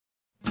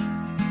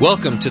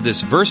Welcome to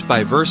this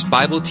verse-by-verse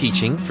Bible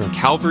teaching from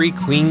Calvary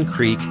Queen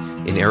Creek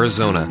in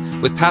Arizona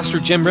with Pastor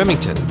Jim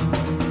Remington.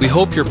 We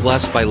hope you're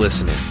blessed by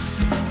listening.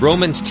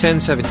 Romans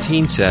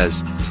 10:17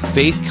 says,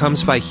 "Faith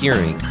comes by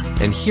hearing,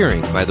 and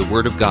hearing by the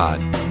Word of God."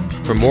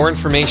 For more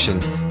information,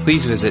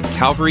 please visit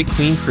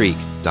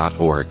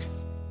calvaryqueencreek.org.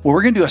 Well,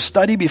 we're going to do a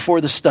study before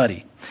the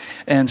study.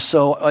 And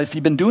so if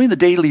you've been doing the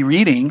daily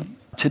reading,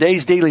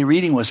 today's daily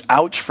reading was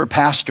ouch for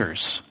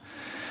pastors.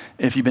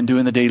 If you've been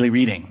doing the daily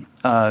reading.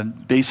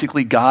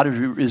 Basically, God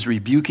is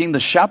rebuking the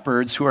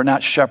shepherds who are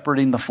not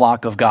shepherding the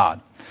flock of God.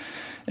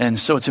 And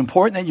so it's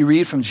important that you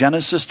read from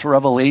Genesis to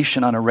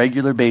Revelation on a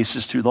regular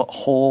basis through the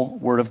whole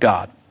Word of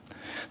God,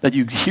 that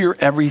you hear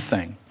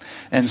everything.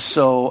 And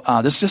so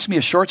this is just going to be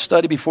a short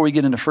study before we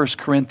get into 1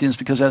 Corinthians,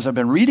 because as I've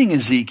been reading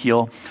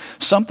Ezekiel,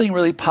 something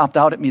really popped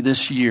out at me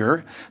this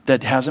year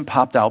that hasn't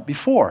popped out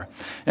before.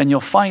 And you'll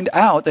find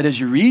out that as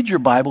you read your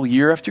Bible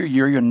year after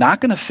year, you're not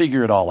going to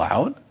figure it all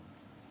out.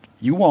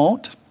 You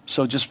won't.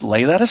 So just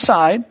lay that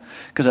aside,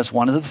 because that's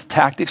one of the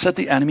tactics that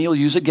the enemy will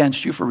use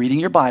against you for reading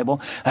your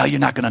Bible. Oh, you're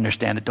not going to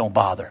understand it. Don't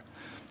bother.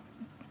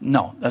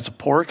 No, that's a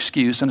poor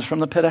excuse, and it's from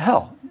the pit of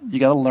hell. You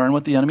got to learn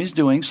what the enemy's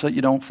doing so that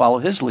you don't follow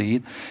his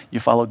lead. You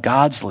follow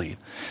God's lead.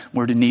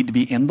 We're to need to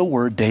be in the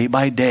Word day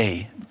by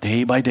day,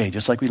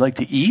 just like we like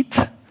to eat.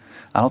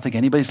 I don't think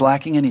anybody's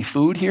lacking any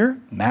food here.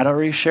 Matt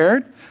already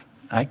shared.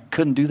 I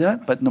couldn't do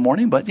that, but in the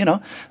morning, but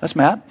that's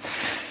Matt.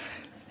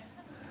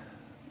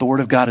 The Word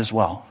of God as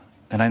well.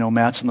 And I know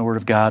Matt's in the Word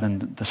of God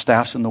and the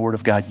staff's in the Word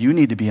of God. You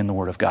need to be in the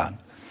Word of God.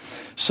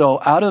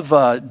 So out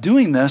of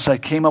doing this, I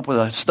came up with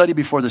a study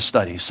before the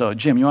study. So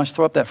Jim, you want to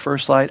throw up that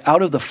first slide?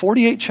 Out of the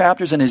 48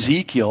 chapters in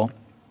Ezekiel,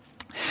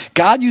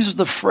 God uses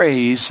the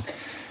phrase,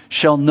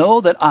 "shall know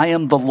that I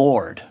am the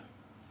Lord."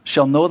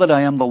 Shall know that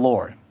I am the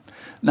Lord.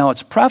 Now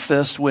it's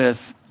prefaced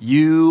with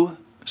you.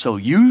 So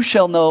you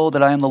shall know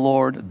that I am the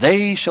Lord.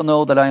 They shall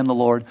know that I am the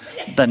Lord.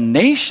 The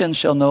nations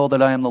shall know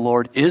that I am the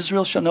Lord.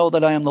 Israel shall know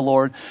that I am the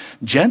Lord.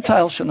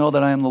 Gentiles shall know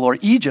that I am the Lord.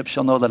 Egypt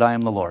shall know that I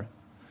am the Lord.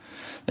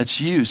 That's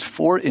used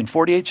in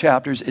 48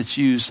 chapters. It's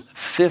used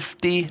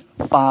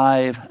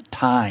 55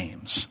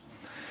 times.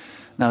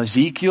 Now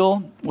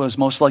Ezekiel was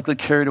most likely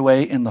carried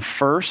away in the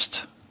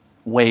first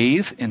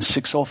wave in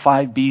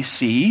 605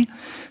 BC.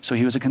 So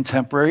he was a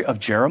contemporary of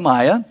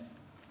Jeremiah.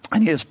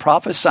 And he is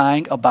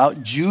prophesying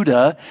about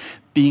Judah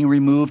being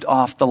removed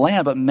off the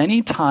land. But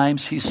many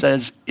times he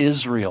says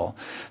Israel,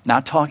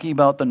 not talking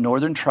about the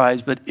northern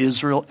tribes, but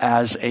Israel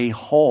as a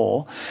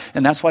whole.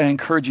 And that's why I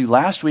encouraged you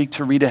last week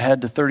to read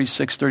ahead to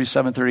 36,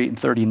 37, 38, and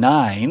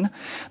 39.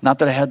 Not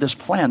that I had this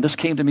plan. This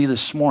came to me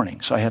this morning.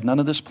 So I had none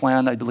of this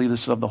planned. I believe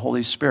this is of the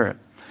Holy Spirit.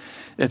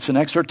 It's an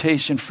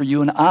exhortation for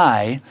you and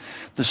I,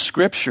 the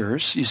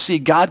scriptures. You see,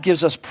 God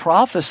gives us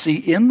prophecy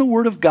in the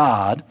Word of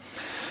God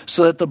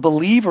so that the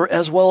believer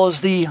as well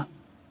as the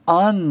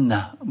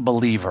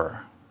unbeliever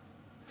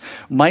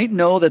might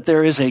know that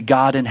there is a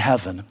God in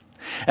heaven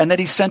and that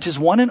he sent his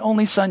one and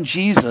only Son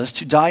Jesus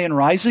to die and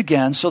rise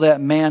again so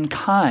that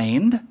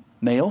mankind,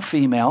 male,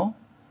 female,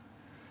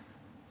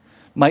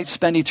 might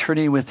spend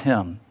eternity with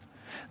him.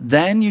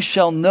 Then you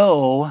shall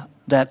know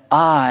that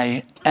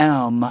I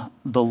am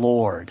the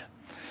Lord.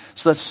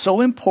 So that's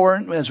so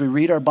important as we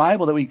read our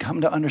Bible that we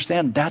come to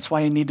understand that's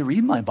why I need to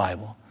read my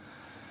Bible.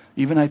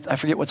 Even I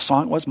forget what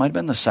song it was. Might have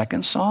been the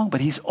second song, but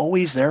he's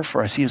always there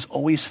for us. He is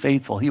always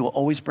faithful. He will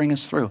always bring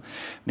us through.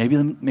 Maybe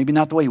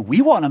not the way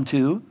we want him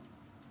to,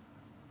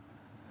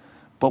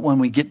 but when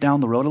we get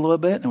down the road a little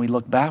bit and we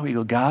look back, we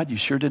go, God, you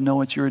sure did know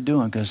what you were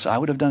doing, because I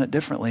would have done it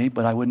differently,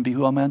 but I wouldn't be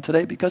who I'm at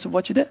today because of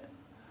what you did.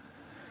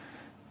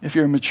 If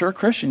you're a mature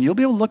Christian, you'll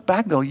be able to look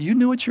back and go, you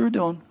knew what you were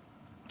doing.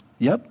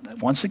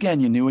 Yep, once again,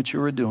 you knew what you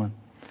were doing.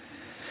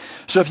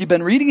 So if you've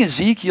been reading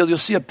Ezekiel, you'll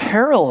see a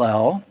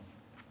parallel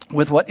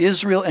with what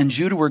Israel and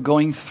Judah were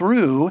going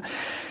through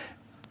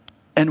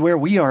and where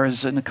we are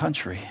as in a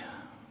country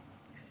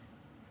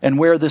and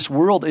where this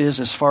world is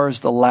as far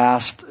as the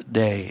last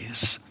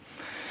days.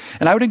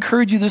 And I would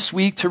encourage you this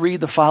week to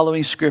read the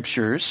following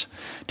scriptures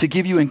to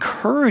give you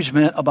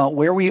encouragement about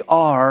where we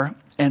are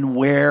and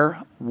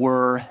where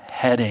we're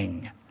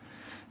heading.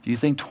 If you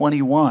think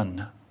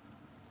 21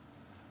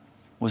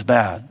 was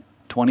bad,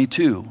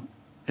 22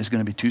 is going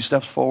to be 2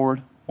 steps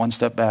forward, 1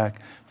 step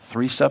back,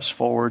 3 steps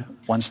forward,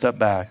 1 step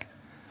back.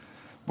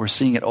 We're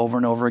seeing it over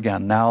and over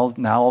again. Now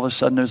all of a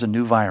sudden there's a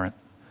new variant.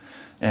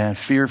 And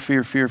fear.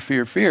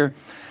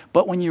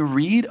 But when you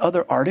read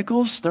other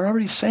articles, they're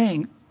already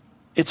saying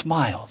it's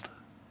mild.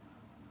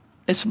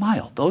 It's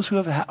mild. Those who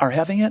are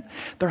having it,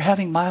 they're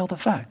having mild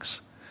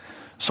effects.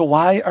 So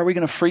why are we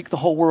going to freak the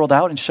whole world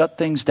out and shut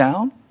things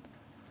down?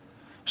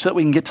 So that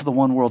we can get to the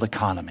one world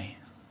economy.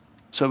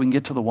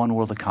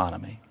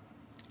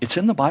 It's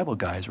in the Bible,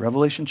 guys.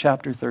 Revelation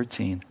chapter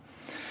 13.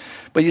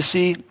 But you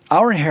see,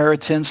 our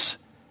inheritance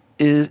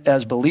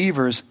as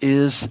believers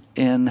is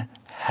in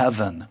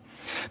heaven.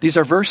 These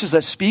are verses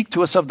that speak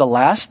to us of the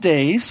last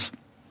days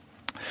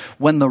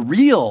when the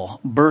real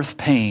birth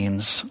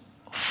pains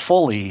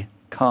fully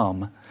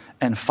come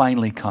and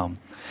finally come.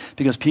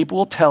 Because people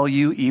will tell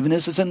you, even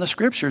as it's in the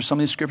scriptures, some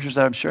of these scriptures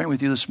that I'm sharing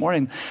with you this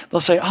morning, they'll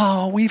say,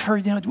 oh, we've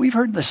heard in the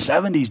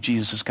 70s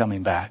Jesus is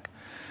coming back.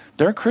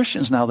 There are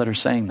Christians now that are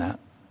saying that.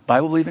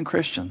 Bible-believing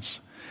Christians.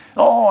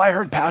 Oh, I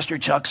heard Pastor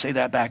Chuck say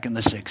that back in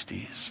the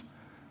 60s.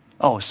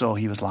 Oh, so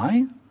he was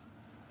lying?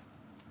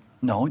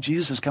 No,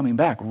 Jesus is coming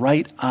back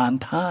right on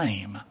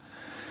time.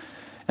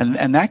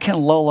 And that can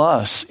lull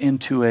us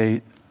into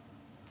a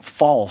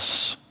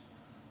false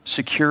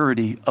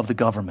security of the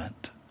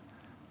government.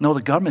 No,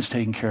 the government's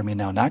taking care of me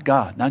now, not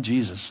God, not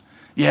Jesus.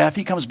 Yeah, if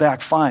he comes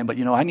back, fine, but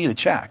I need a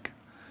check.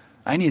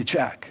 I need a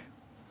check.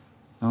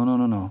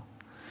 No.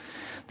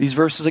 These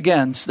verses,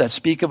 again, that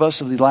speak of us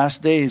of the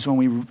last days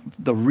when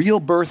the real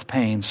birth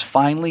pains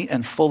finally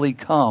and fully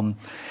come,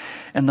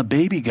 and the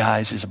baby,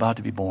 guys, is about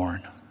to be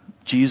born.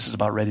 Jesus is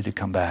about ready to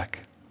come back.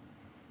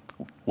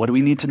 What do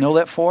we need to know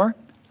that for?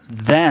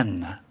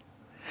 Then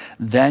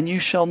you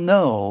shall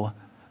know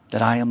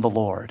that I am the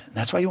Lord. And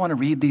that's why you want to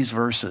read these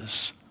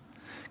verses.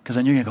 Because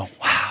then you're going to go,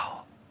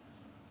 wow,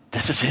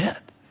 this is it.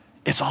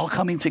 It's all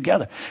coming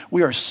together.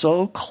 We are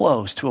so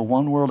close to a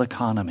one-world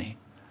economy.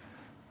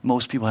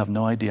 Most people have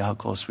no idea how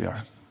close we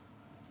are.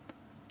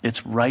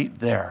 It's right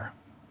there.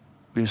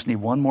 We just need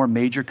one more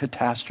major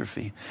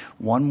catastrophe,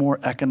 one more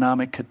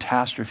economic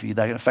catastrophe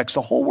that affects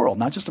the whole world,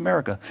 not just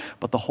America,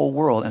 but the whole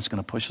world, and it's going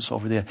to push us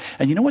over the edge.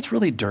 And you know what's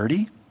really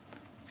dirty?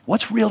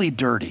 What's really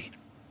dirty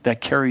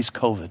that carries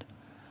COVID?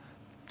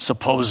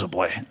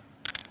 Supposedly.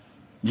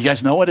 You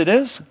guys know what it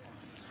is?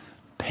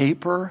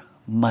 Paper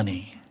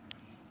money.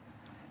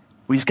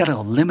 We just got to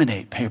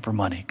eliminate paper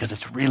money because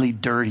it's really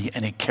dirty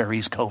and it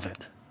carries COVID.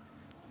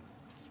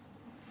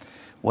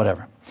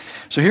 Whatever.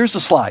 So here's the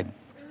slide.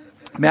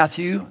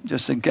 Matthew,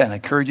 just again, I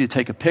encourage you to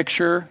take a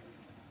picture.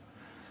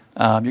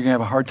 You're going to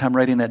have a hard time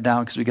writing that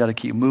down because we got to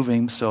keep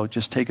moving. So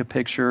just take a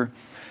picture.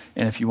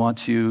 And if you want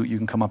to, you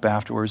can come up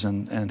afterwards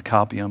and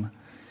copy them.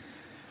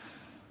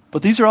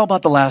 But these are all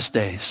about the last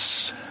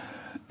days.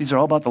 These are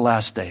all about the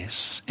last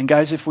days. And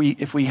guys, if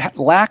we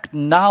lack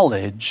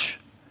knowledge,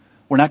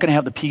 we're not going to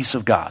have the peace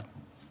of God.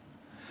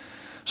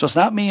 So it's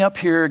not me up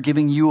here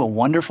giving you a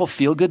wonderful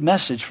feel-good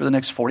message for the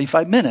next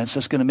 45 minutes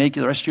that's going to make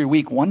the rest of your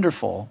week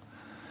wonderful.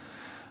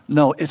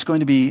 No, it's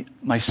going to be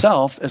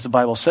myself, as the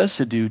Bible says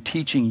to do,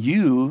 teaching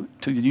you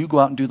to go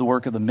out and do the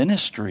work of the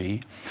ministry.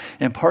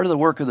 And part of the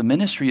work of the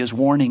ministry is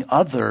warning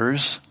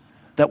others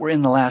that we're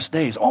in the last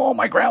days. Oh,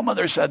 my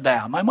grandmother said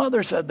that. My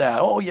mother said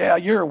that. Oh, yeah,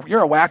 you're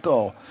a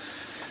wacko.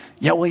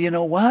 Yeah, well, you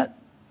know what?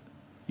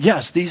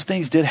 Yes, these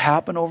things did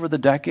happen over the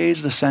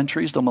decades, the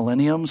centuries, the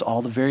millenniums,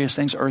 all the various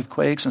things,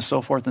 earthquakes and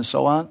so forth and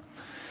so on.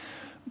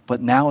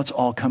 But now it's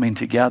all coming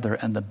together.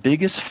 And the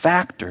biggest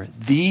factor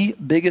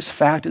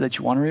that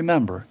you want to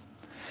remember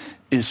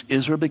is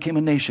Israel became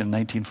a nation in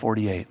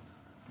 1948.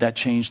 That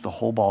changed the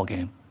whole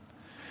ballgame.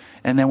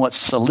 And then what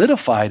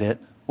solidified it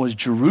was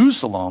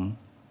Jerusalem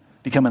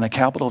becoming the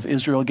capital of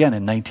Israel again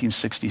in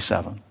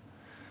 1967.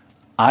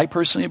 I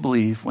personally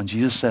believe when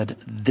Jesus said,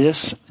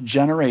 this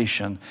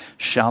generation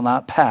shall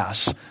not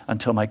pass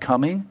until my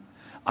coming,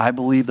 I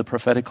believe the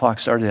prophetic clock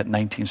started at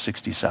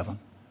 1967.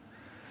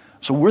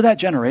 So we're that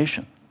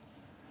generation.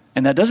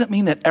 And that doesn't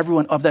mean that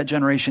everyone of that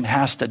generation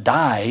has to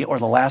die or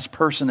the last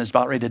person is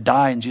about ready to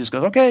die and Jesus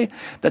goes, okay,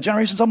 that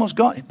generation's almost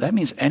gone. That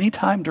means any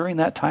time during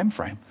that time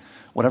frame,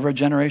 whatever a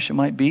generation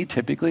might be,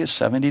 typically is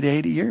 70 to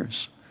 80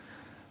 years.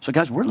 So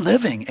guys, we're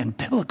living in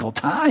biblical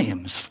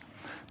times.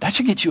 That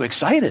should get you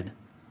excited,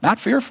 not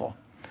fearful.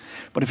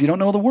 But if you don't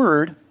know the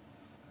word,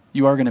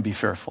 you are going to be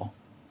fearful.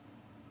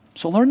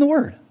 So learn the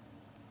word.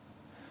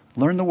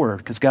 Learn the word,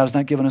 because God has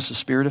not given us a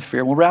spirit of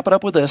fear. We'll wrap it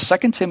up with this,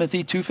 2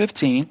 Timothy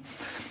 2:15.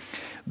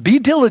 Be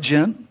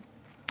diligent,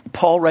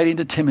 Paul writing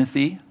to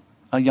Timothy,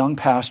 a young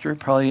pastor,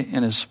 probably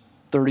in his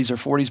 30s or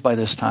 40s by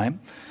this time.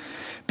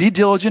 Be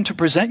diligent to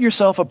present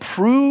yourself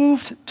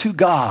approved to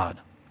God,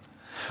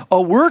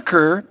 a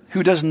worker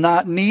who does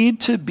not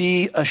need to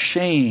be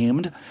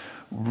ashamed,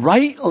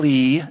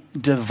 rightly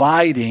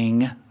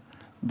dividing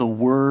the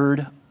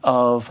word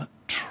of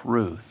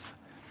truth.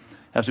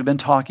 As we've been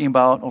talking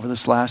about over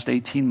this last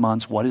 18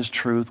 months, what is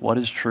truth? What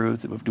is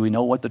truth? Do we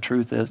know what the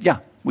truth is? Yeah,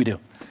 we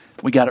do.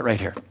 We got it right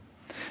here.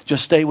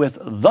 Just stay with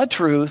the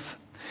truth,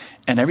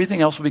 and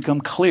everything else will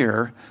become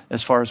clear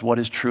as far as what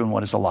is true and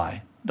what is a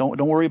lie. Don't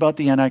worry about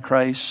the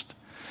Antichrist.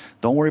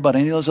 Don't worry about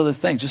any of those other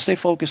things. Just stay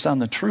focused on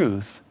the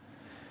truth,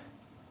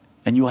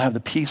 and you will have the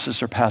peace that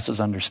surpasses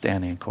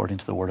understanding according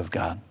to the Word of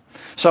God.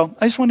 So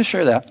I just wanted to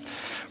share that.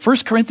 1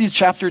 Corinthians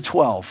chapter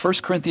 12. 1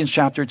 Corinthians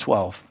chapter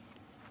 12.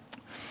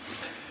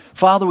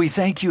 Father, we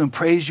thank you and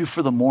praise you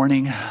for the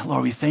morning.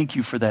 Lord, we thank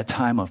you for that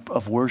time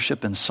of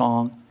worship and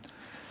song.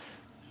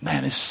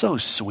 Man, it's so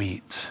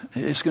sweet.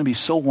 It's going to be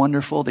so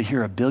wonderful to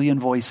hear a billion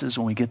voices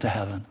when we get to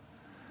heaven.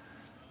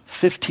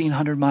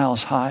 1,500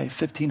 miles high,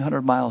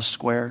 1,500 miles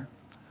square.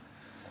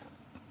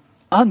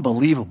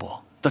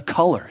 Unbelievable. The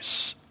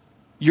colors,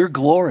 your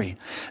glory,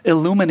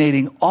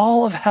 illuminating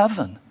all of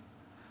heaven.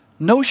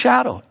 No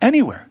shadow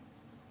anywhere.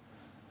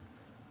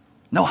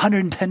 No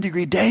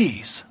 110-degree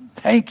days.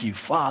 Thank you,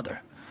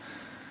 Father.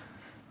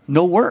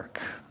 No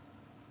work.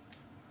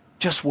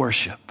 just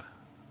worship,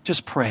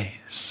 just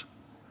praise.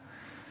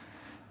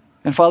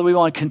 And Father, we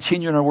want to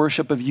continue in our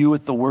worship of you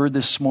with the word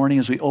this morning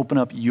as we open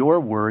up your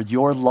word,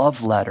 your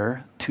love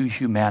letter to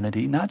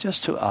humanity, not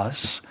just to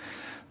us.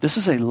 This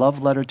is a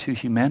love letter to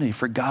humanity,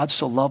 for God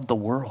so loved the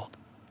world.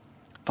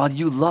 Father,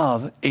 you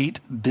love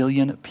 8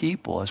 billion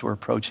people as we're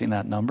approaching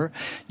that number.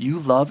 You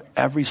love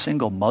every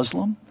single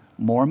Muslim,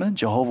 Mormon,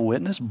 Jehovah's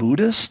Witness,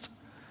 Buddhist.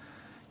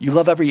 You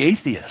love every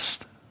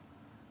atheist.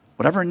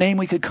 Whatever name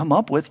we could come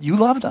up with, you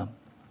love them.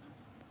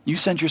 You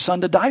sent your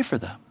son to die for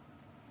them.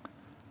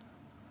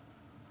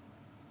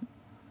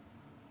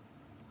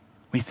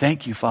 We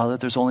thank you, Father,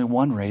 that there's only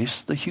one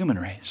race, the human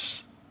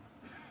race.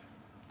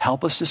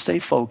 Help us to stay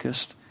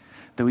focused,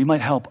 that we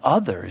might help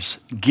others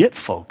get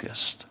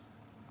focused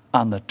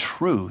on the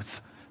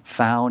truth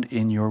found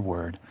in your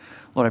word.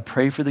 Lord, I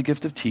pray for the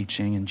gift of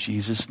teaching in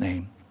Jesus'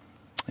 name.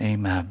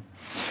 Amen.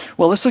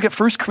 Well, let's look at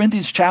 1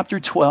 Corinthians chapter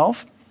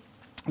 12.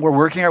 We're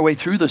working our way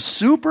through the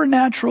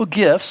supernatural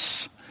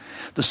gifts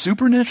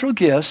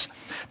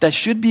that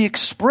should be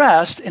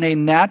expressed in a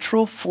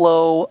natural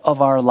flow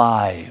of our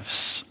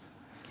lives.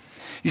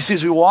 You see,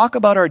 as we walk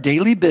about our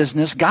daily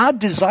business, God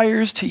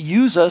desires to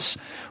use us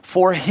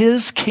for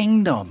his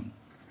kingdom.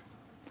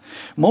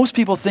 Most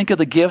people think of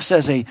the gifts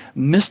as a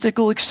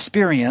mystical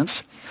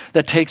experience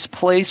that takes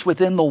place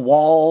within the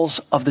walls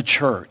of the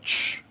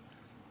church.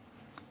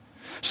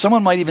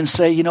 Someone might even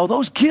say,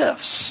 those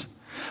gifts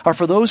are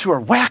for those who are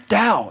whacked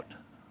out,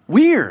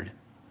 weird,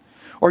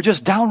 or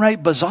just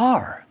downright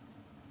bizarre.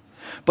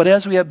 But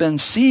as we have been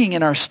seeing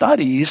in our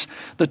studies,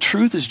 the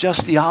truth is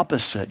just the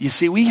opposite. You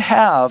see, we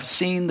have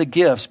seen the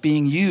gifts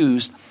being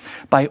used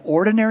by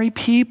ordinary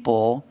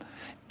people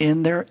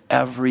in their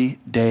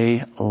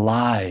everyday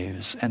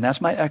lives. And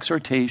that's my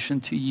exhortation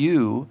to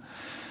you,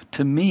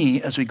 to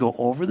me, as we go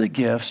over the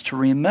gifts, to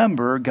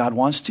remember God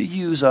wants to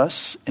use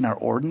us in our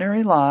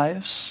ordinary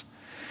lives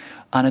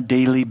on a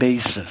daily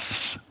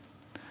basis.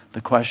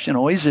 The question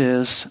always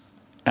is,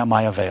 am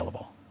I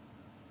available?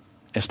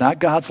 It's not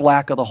God's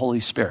lack of the Holy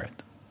Spirit.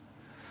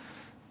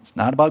 It's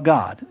not about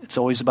God. It's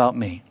always about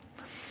me.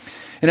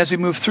 And as we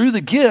move through the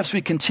gifts,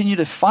 we continue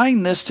to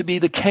find this to be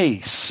the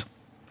case.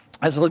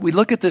 As we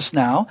look at this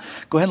now,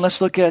 go ahead and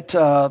let's look at,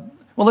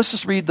 let's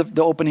just read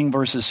the opening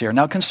verses here.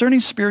 Now,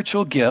 concerning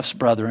spiritual gifts,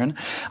 brethren,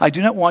 I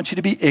do not want you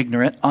to be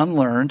ignorant,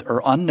 unlearned,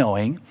 or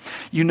unknowing.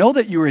 You know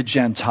that you are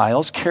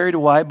Gentiles, carried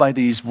away by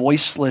these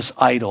voiceless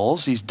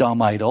idols, these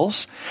dumb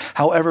idols,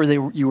 however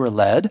you were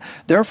led.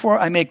 Therefore,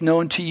 I make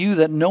known to you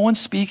that no one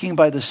speaking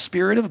by the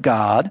Spirit of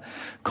God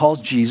calls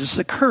Jesus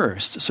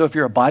accursed. So if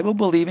you're a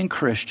Bible-believing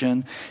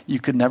Christian,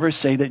 you could never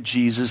say that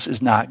Jesus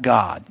is not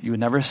God. You would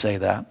never say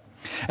that.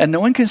 And no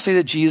one can say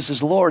that Jesus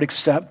is Lord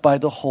except by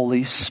the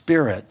Holy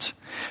Spirit.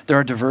 There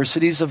are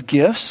diversities of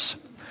gifts,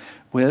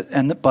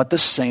 but the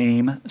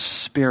same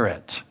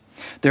Spirit.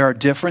 There are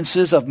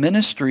differences of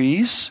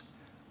ministries,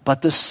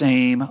 but the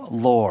same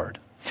Lord.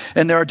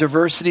 And there are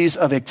diversities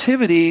of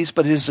activities,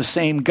 but it is the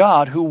same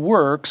God who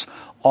works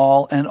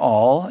all in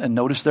all. And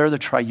notice there the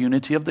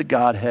triunity of the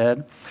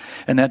Godhead.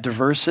 And that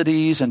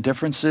diversities and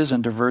differences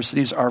and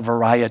diversities are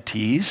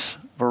varieties.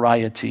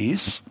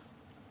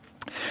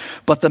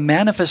 But the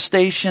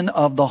manifestation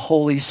of the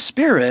Holy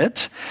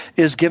Spirit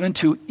is given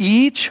to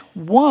each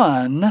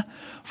one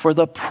for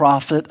the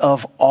profit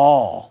of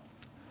all.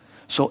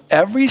 So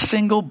every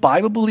single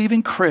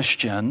Bible-believing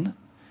Christian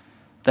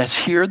that's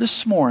here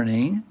this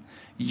morning,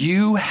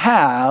 you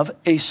have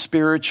a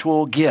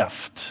spiritual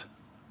gift.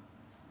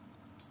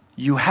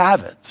 You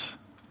have it.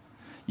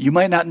 You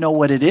might not know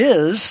what it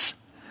is,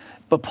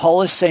 but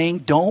Paul is saying,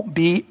 don't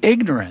be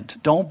ignorant.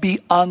 Don't be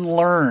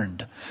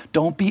unlearned.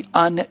 Don't be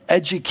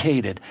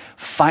uneducated.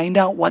 Find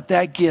out what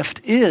that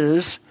gift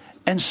is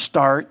and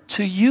start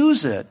to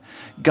use it.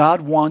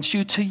 God wants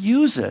you to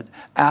use it.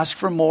 Ask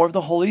for more of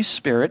the Holy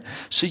Spirit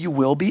so you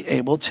will be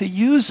able to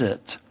use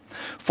it.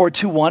 For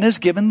to one is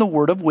given the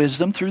word of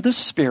wisdom through the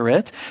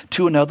Spirit,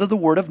 to another the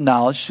word of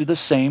knowledge through the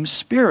same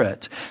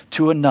Spirit,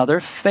 to another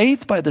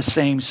faith by the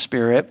same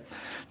Spirit,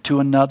 to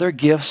another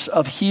gifts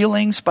of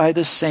healings by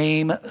the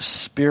same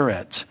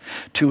Spirit,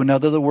 to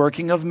another the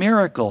working of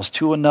miracles,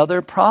 to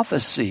another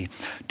prophecy,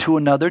 to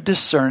another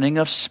discerning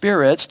of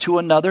spirits, to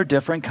another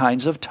different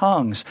kinds of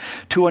tongues,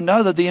 to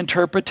another the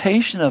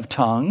interpretation of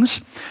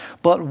tongues.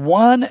 But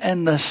one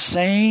and the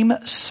same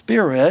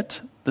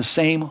Spirit, the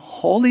same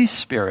Holy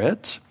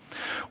Spirit,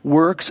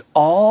 works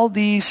all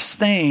these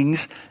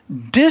things,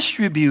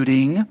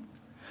 distributing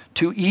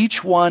to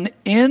each one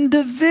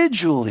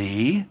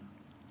individually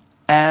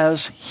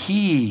as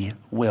he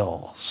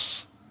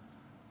wills.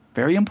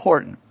 Very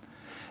important.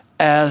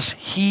 As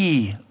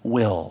he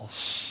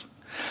wills.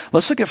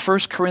 Let's look at 1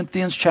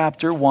 Corinthians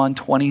chapter 1,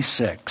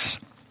 26.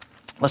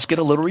 Let's get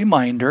a little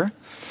reminder.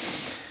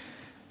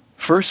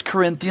 1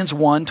 Corinthians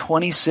 1,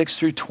 26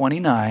 through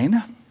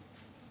 29.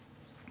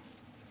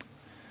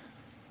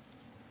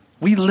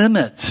 We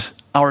limit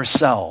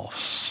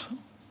ourselves.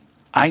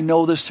 I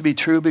know this to be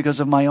true because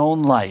of my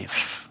own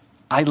life.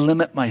 I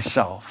limit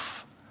myself.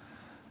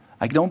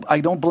 I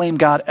don't blame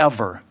God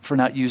ever for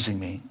not using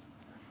me.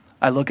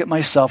 I look at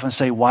myself and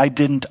say, why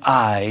didn't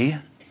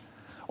I?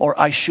 Or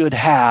I should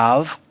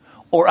have,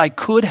 or I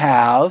could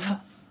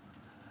have.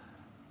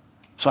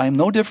 So I am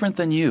no different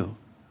than you.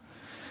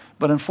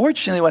 But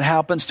unfortunately, what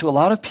happens to a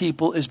lot of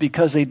people is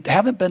because they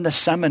haven't been to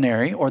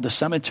seminary or the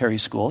seminary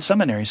school,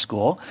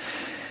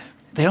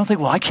 they don't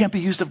think, well, I can't be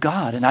used of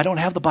God, and I don't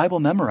have the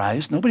Bible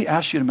memorized. Nobody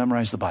asks you to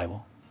memorize the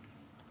Bible.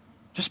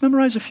 Just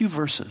memorize a few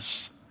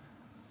verses.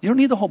 You don't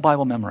need the whole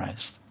Bible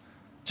memorized.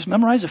 Just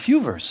memorize a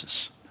few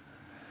verses.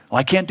 Well,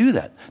 I can't do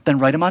that. Then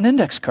write them on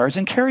index cards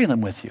and carry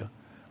them with you.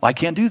 Well, I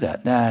can't do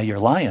that. Nah, you're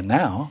lying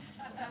now.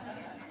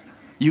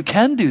 You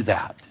can do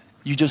that.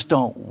 You just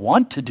don't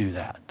want to do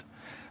that.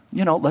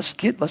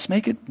 Let's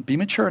make it, be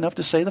mature enough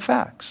to say the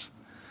facts.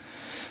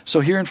 So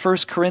here in 1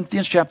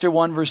 Corinthians chapter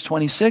 1, verse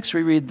 26,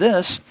 we read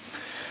this: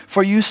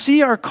 For you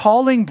see our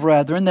calling,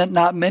 brethren, that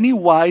not many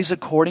wise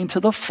according to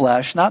the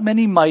flesh, not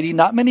many mighty,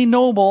 not many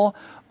noble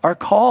are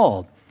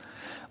called.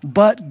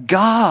 But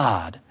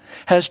God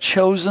has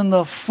chosen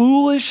the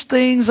foolish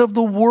things of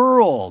the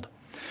world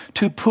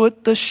to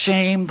put to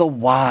shame the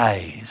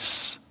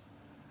wise.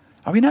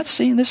 Are we not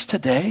seeing this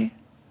today?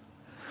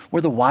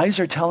 Where the wise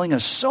are telling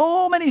us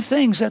so many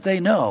things that they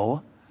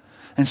know,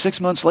 and 6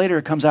 months later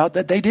it comes out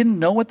that they didn't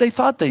know what they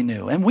thought they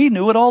knew, and we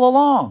knew it all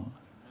along.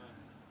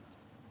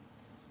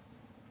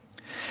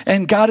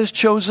 And God has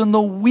chosen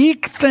the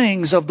weak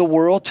things of the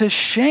world to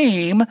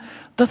shame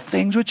the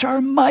things which are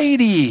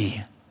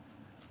mighty.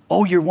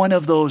 Oh, you're one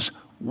of those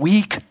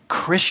weak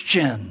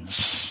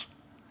Christians.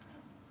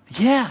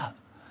 Yeah,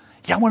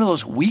 one of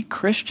those weak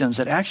Christians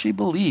that actually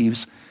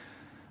believes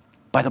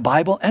by the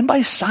Bible and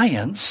by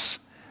science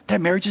that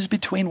marriage is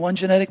between one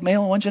genetic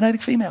male and one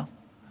genetic female.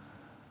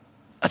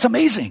 That's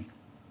amazing.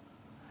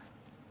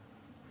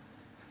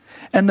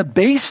 And the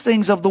base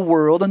things of the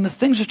world and the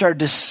things which are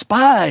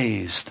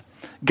despised,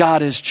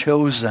 God has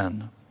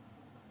chosen.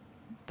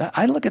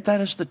 I look at that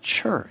as the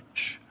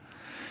church.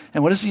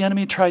 And what has the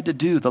enemy tried to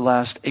do the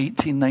last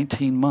 18,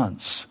 19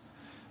 months?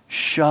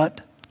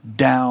 Shut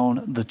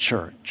down the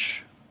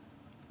church.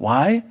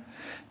 Why?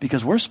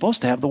 Because we're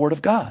supposed to have the Word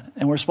of God,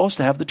 and we're supposed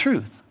to have the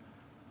truth.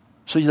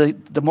 So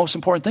the most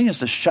important thing is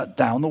to shut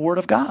down the Word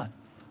of God.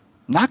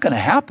 Not going to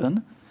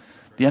happen.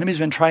 The enemy's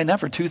been trying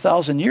that for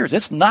 2,000 years.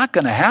 It's not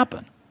going to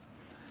happen.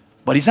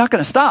 But he's not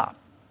going to stop.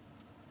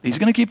 He's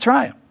going to keep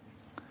trying.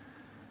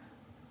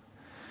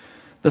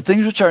 The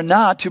things which are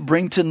not, to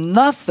bring to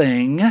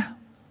nothing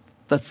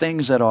the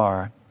things that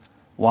are.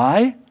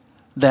 Why?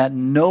 That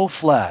no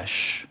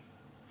flesh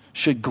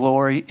should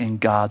glory in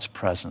God's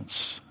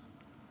presence.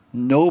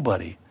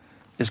 Nobody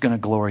is going to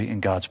glory in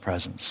God's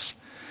presence.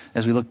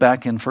 As we look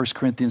back in 1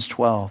 Corinthians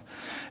 12.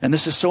 And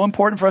this is so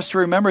important for us to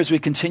remember as we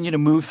continue to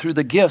move through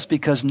the gifts,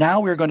 because now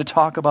we're going to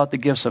talk about the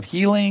gifts of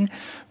healings,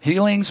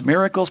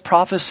 miracles,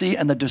 prophecy,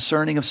 and the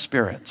discerning of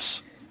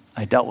spirits.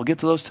 I doubt we'll get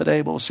to those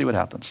today, but we'll see what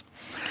happens.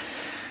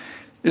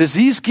 It is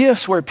these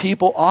gifts where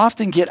people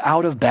often get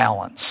out of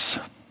balance,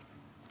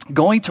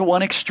 going to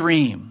one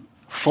extreme,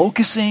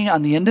 focusing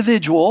on the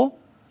individual,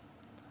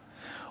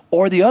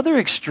 or the other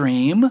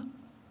extreme,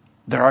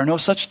 there are no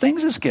such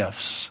things as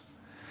gifts.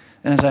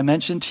 And as I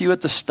mentioned to you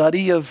at the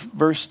study of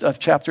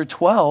chapter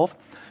 12,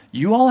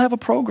 you all have a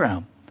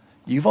program.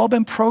 You've all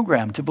been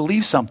programmed to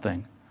believe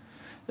something.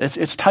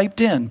 It's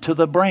typed in to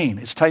the brain.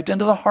 It's typed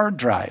into the hard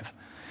drive.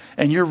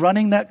 And you're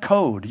running that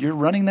code. You're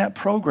running that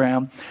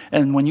program.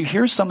 And when you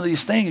hear some of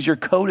these things, your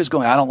code is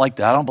going, I don't like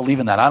that. I don't believe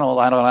in that. I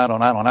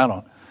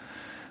don't.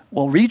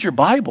 Well, read your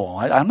Bible.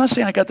 I'm not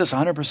saying I got this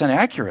 100%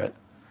 accurate,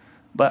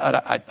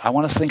 but I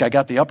want to think I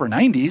got the upper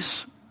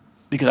 90s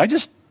because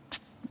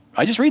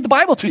I just read the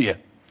Bible to you.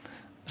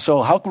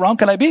 So how wrong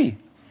can I be?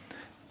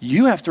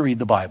 You have to read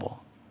the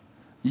Bible.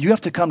 You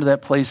have to come to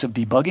that place of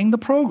debugging the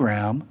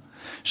program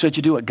so that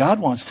you do what God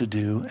wants to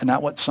do and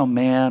not what some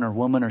man or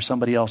woman or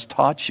somebody else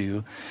taught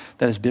you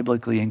that is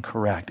biblically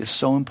incorrect. It's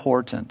so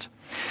important.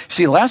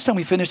 See, last time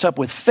we finished up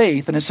with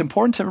faith, and it's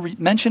important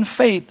to mention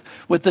faith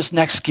with this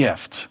next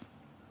gift.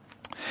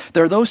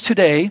 There are those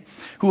today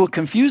who will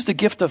confuse the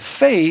gift of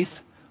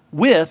faith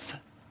with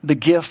the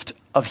gift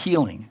of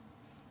healing.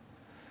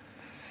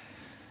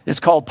 It's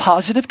called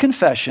positive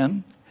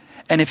confession,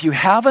 and if you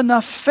have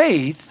enough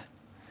faith,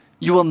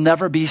 you will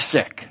never be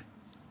sick.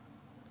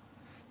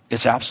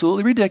 It's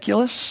absolutely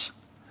ridiculous,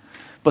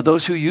 but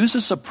those who use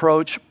this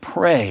approach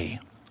pray.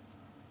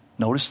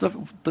 Notice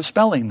the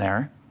spelling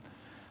there.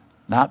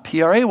 Not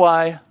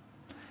P-R-A-Y,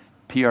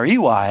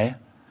 P-R-E-Y.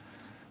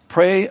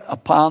 Pray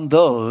upon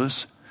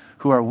those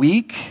who are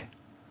weak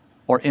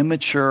or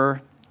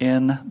immature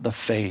in the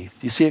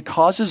faith. You see, it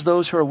causes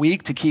those who are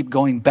weak to keep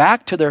going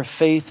back to their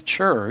faith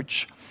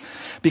church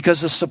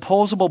because the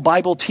supposable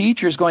Bible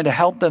teacher is going to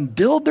help them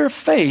build their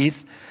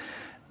faith,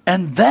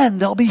 and then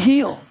they'll be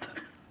healed.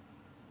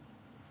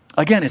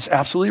 Again, it's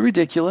absolutely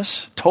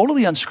ridiculous,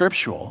 totally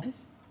unscriptural,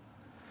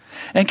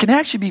 and can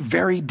actually be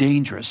very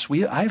dangerous.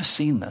 I've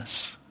seen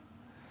this.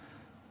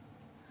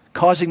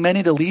 Causing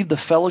many to leave the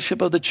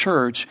fellowship of the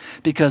church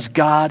because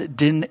God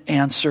didn't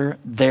answer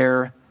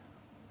their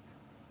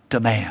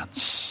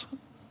demands.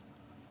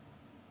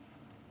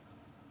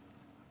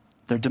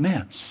 They're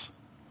demands.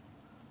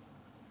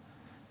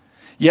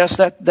 Yes,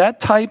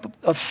 that type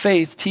of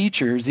faith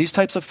teachers, these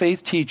types of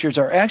faith teachers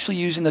are actually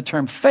using the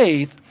term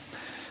faith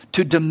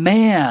to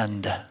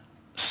demand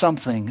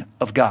something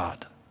of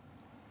God.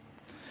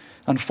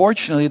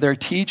 Unfortunately, their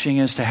teaching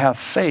is to have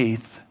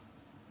faith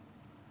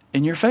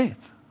in your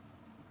faith.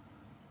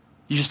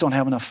 You just don't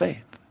have enough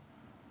faith.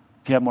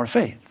 If you have more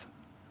faith.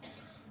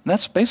 And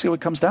that's basically what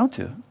it comes down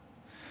to.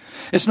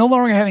 It's no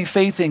longer having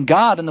faith in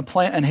God and the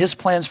plan and his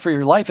plans for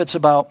your life. It's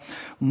about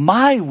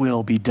my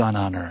will be done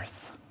on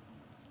earth.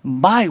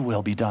 My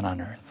will be done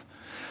on earth.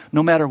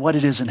 No matter what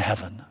it is in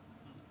heaven.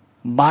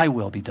 My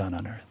will be done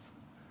on earth.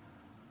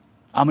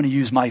 I'm going to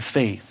use my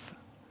faith.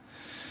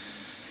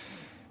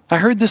 I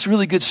heard this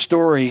really good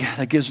story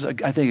that gives,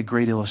 I think, a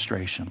great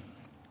illustration.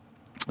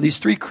 These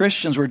three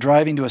Christians were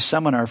driving to a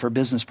seminar for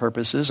business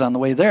purposes. On the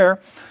way there,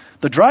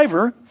 the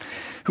driver,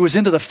 who was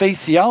into the faith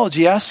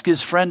theology, asked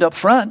his friend up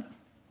front,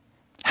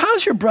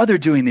 "How's your brother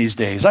doing these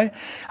days? I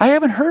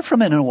haven't heard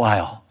from him in a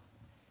while."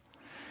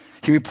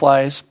 He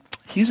replies,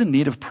 "He's in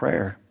need of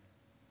prayer.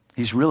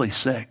 He's really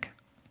sick.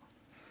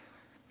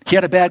 He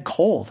had a bad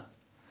cold,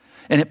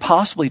 and it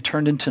possibly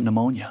turned into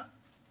pneumonia."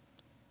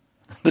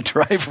 The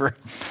driver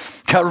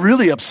got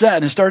really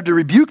upset and started to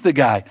rebuke the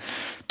guy.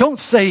 "Don't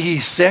say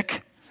he's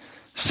sick.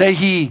 Say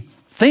he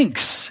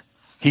thinks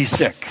he's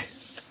sick.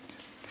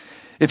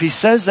 If he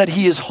says that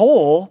he is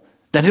whole,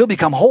 then he'll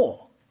become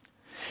whole.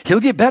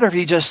 He'll get better if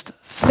he just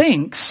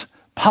thinks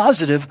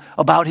positive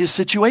about his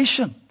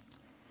situation.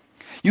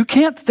 You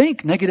can't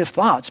think negative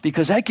thoughts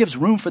because that gives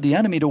room for the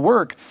enemy to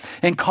work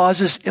and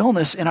causes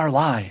illness in our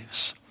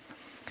lives."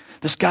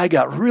 This guy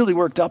got really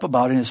worked up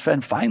about it, and his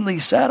friend finally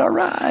said, all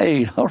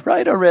right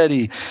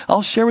already.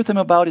 I'll share with him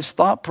about his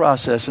thought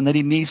process and that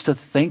he needs to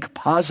think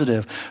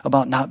positive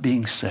about not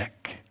being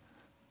sick.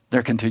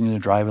 They're continuing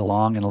to drive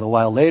along, and a little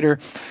while later,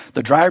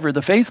 the driver,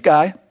 the faith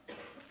guy,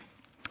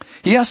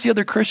 he asked the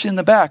other Christian in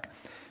the back,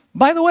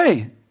 "By the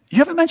way, you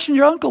haven't mentioned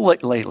your uncle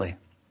lately.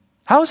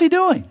 How's he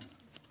doing?"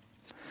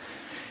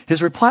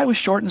 His reply was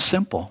short and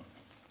simple.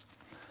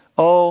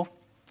 "Oh,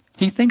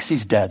 he thinks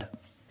he's dead."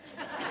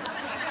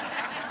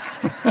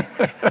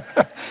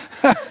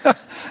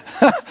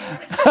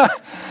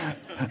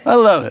 I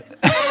love it.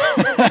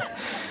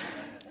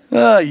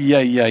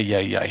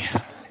 Yeah.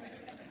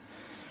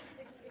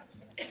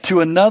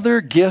 To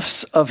another,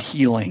 gifts of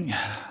healing.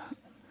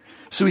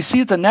 So we see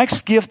that the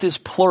next gift is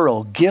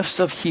plural, gifts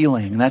of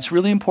healing. And that's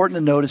really important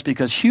to notice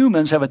because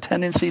humans have a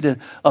tendency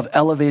of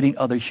elevating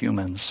other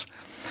humans.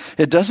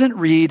 It doesn't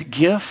read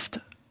gift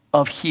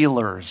of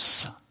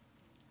healers.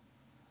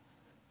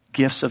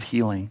 Gifts of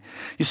healing.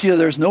 You see,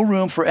 there's no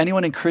room for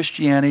anyone in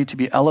Christianity to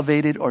be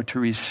elevated or to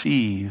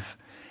receive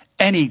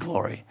any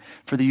glory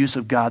for the use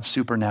of God's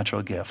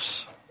supernatural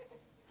gifts.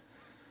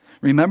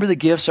 Remember, the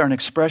gifts are an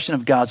expression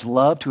of God's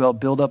love to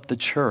help build up the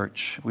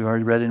church. We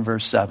already read it in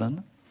verse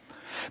 7.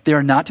 They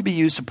are not to be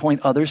used to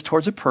point others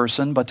towards a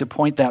person, but to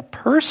point that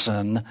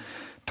person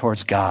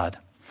towards God.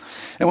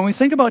 And when we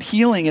think about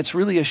healing, it's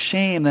really a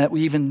shame that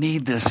we even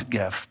need this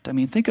gift. I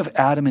mean, think of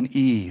Adam and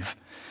Eve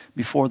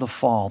before the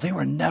fall. They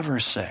were never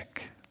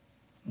sick.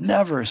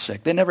 Never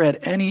sick. They never had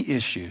any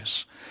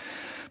issues.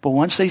 But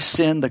once they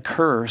sinned, the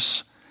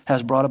curse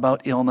has brought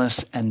about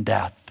illness and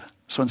death.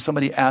 So when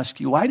somebody asks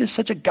you, why does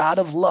such a God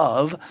of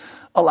love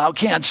allow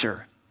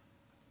cancer?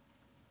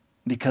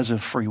 Because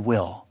of free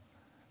will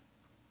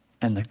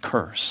and the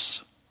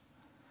curse.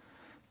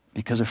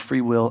 Because of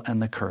free will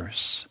and the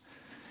curse.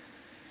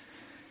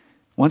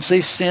 Once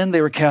they sinned,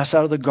 they were cast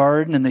out of the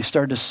garden and they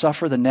started to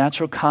suffer the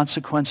natural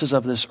consequences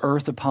of this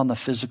earth upon the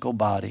physical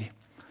body.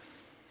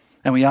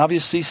 And we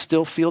obviously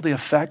still feel the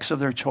effects of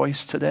their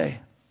choice today.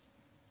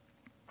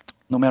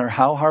 No matter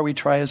how hard we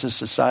try as a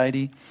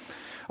society,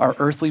 our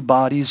earthly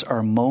bodies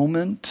are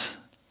moment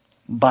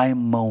by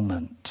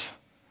moment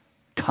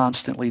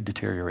constantly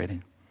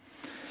deteriorating.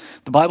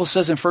 The Bible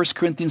says in 1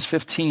 Corinthians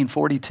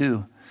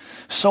 15:42,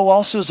 so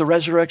also is the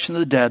resurrection of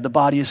the dead. The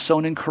body is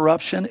sown in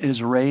corruption, it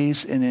is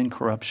raised in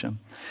incorruption.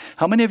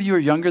 How many of you are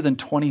younger than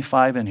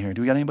 25 in here?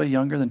 Do we got anybody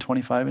younger than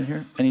 25 in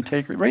here? Any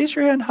takers? Raise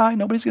your hand high.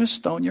 Nobody's going to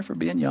stone you for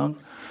being young.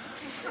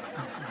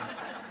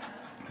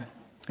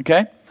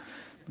 Okay?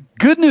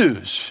 Good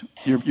news.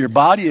 Your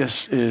body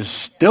is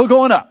still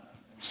going up.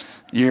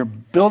 You're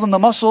building the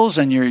muscles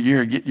and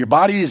your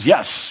body is,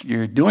 yes,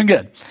 you're doing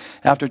good.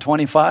 After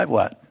 25,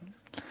 what?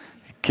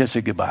 Kiss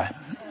it goodbye.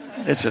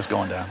 It's just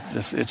going down.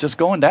 It's just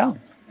going down.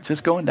 It's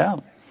just going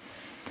down.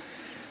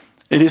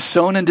 It is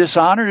sown in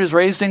dishonor. It is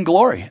raised in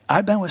glory.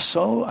 I've been with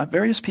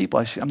various people.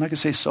 I'm not going to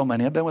say so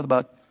many. I've been with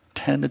about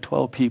 10 to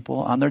 12 people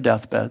on their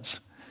deathbeds.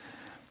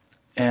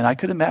 And I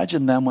could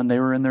imagine them when they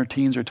were in their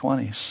teens or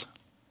 20s.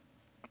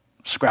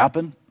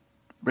 Scrapping,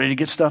 ready to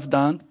get stuff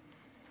done,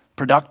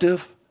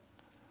 productive.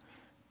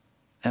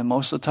 And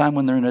most of the time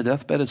when they're in a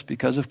deathbed, it's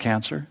because of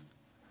cancer.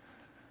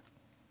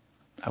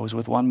 I was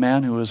with one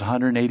man who was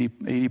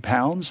 180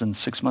 pounds, and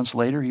 6 months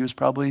later, he was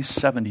probably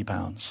 70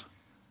 pounds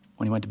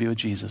when he went to be with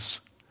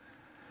Jesus.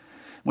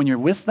 When you're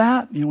with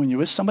that, when you're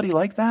with somebody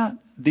like that,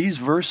 these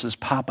verses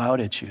pop out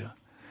at you.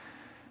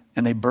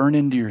 and they burn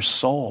into your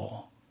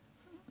soul.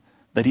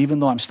 That even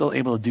though I'm still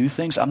able to do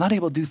things, I'm not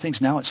able to do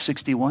things now at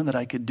 61 that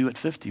I could do at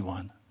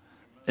 51.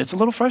 It's a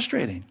little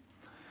frustrating,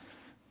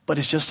 but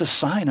it's just a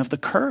sign of the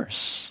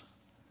curse.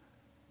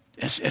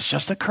 It's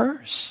just a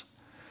curse.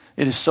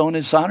 It is sown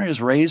in dishonor, it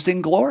is raised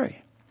in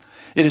glory.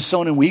 It is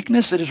sown in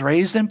weakness, it is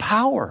raised in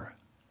power.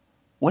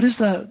 What is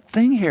the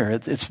thing here?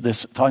 It's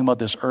this talking about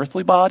this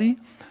earthly body,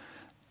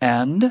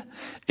 and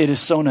it is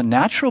sown a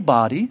natural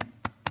body.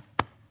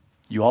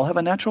 You all have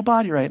a natural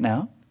body right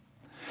now.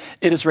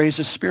 It is raised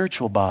a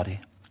spiritual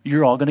body.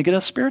 You're all going to get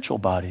a spiritual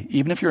body.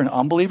 Even if you're an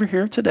unbeliever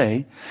here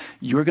today,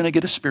 you're going to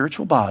get a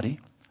spiritual body,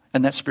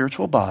 and that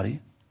spiritual body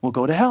will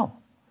go to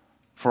hell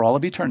for all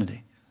of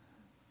eternity.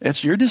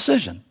 It's your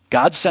decision.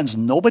 God sends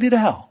nobody to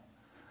hell.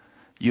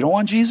 You don't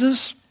want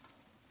Jesus?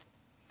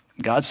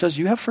 God says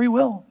you have free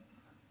will.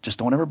 Just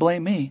don't ever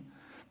blame me.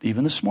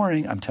 Even this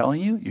morning, I'm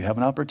telling you, you have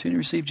an opportunity to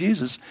receive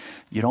Jesus.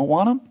 You don't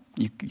want him?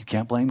 You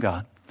can't blame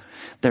God.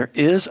 There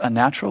is a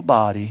natural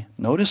body,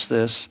 notice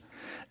this,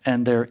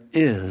 and there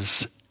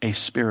is a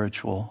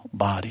spiritual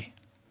body.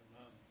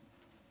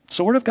 It's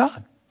the Word of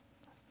God.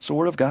 It's the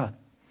Word of God.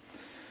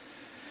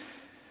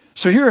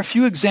 So here are a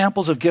few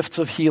examples of gifts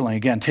of healing.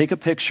 Again, take a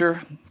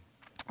picture.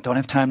 Don't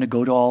have time to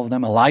go to all of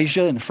them.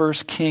 Elijah in 1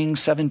 Kings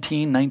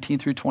 17, 19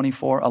 through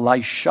 24.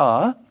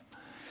 Elisha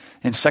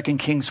in 2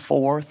 Kings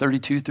 4,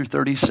 32 through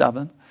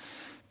 37.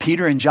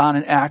 Peter and John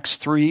in Acts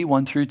 3,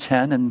 1 through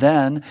 10. And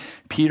then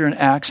Peter in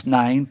Acts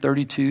 9,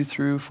 32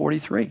 through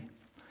 43.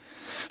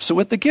 So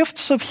with the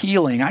gifts of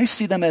healing, I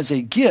see them as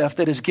a gift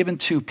that is given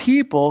to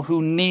people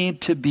who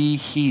need to be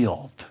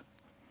healed.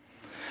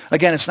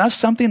 Again, it's not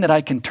something that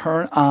I can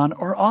turn on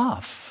or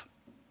off.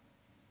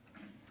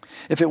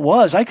 If it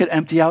was, I could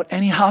empty out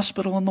any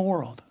hospital in the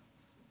world.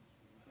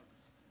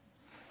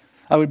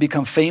 I would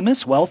become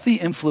famous, wealthy,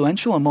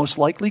 influential, and most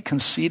likely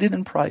conceited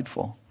and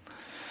prideful.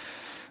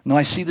 No,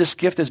 I see this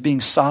gift as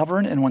being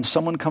sovereign, and when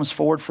someone comes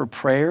forward for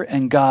prayer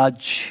and God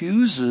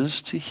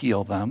chooses to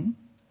heal them,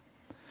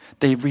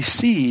 they've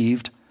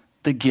received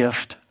the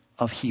gift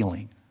of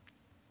healing.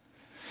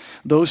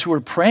 Those who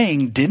were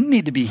praying didn't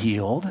need to be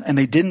healed, and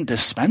they didn't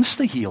dispense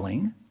the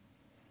healing.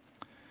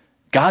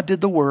 God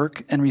did the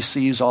work and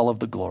receives all of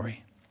the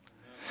glory.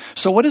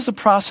 So what is the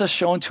process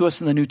shown to us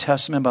in the New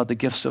Testament about the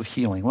gifts of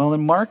healing? Well,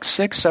 in Mark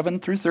 6, 7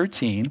 through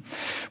 13,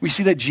 we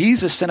see that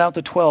Jesus sent out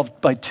the 12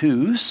 by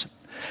twos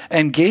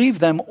and gave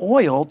them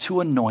oil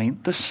to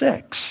anoint the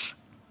sick,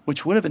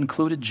 which would have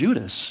included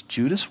Judas.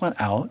 Judas went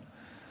out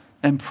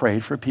and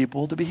prayed for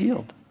people to be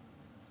healed.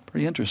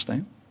 Pretty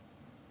interesting.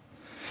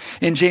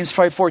 In James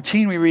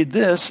 5:14, we read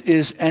this,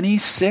 "Is any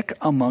sick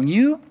among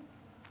you?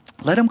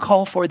 Let him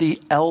call for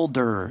the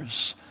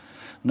elders."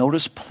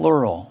 Notice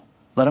plural.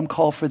 Let him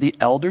call for the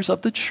elders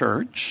of the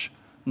church.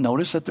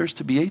 Notice that there's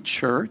to be a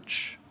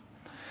church.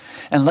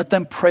 And let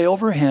them pray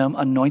over him,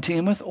 anointing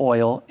him with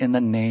oil in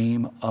the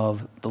name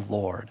of the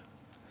Lord.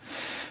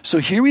 So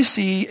here we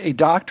see a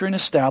doctrine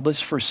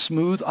established for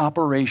smooth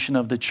operation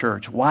of the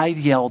church. Why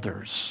the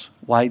elders?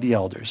 Why the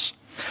elders?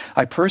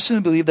 I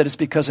personally believe that it's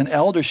because an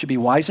elder should be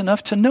wise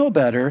enough to know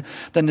better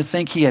than to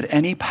think he had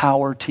any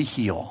power to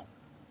heal.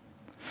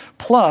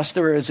 Plus,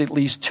 there is at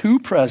least two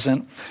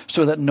present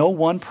so that no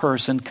one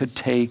person could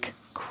take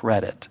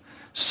credit.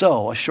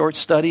 So, a short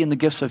study in the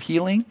gifts of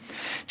healing.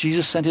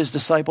 Jesus sent his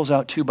disciples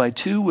out 2 by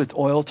 2 with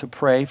oil to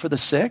pray for the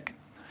sick.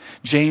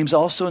 James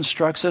also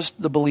instructs us,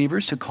 the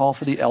believers, to call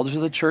for the elders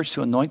of the church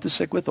to anoint the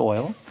sick with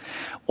oil.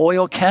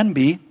 Oil can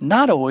be,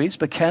 not always,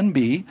 but can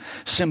be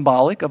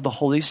symbolic of the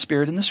Holy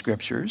Spirit in the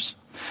Scriptures.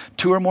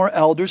 2 or more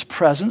elders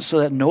present so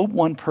that no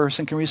one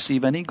person can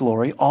receive any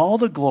glory. All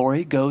the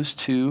glory goes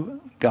to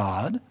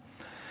God.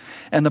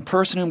 And the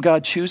person whom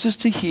God chooses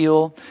to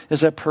heal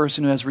is that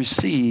person who has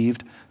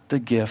received the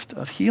gift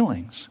of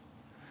healings.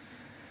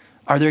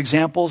 Are there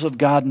examples of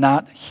God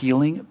not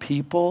healing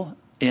people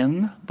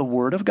in the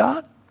Word of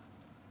God?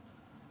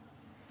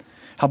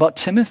 How about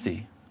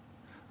Timothy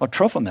or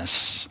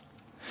Trophimus?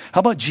 How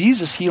about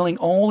Jesus healing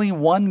only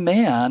one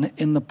man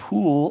in the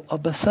pool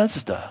of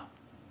Bethesda?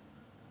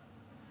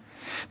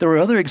 There are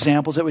other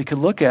examples that we could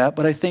look at,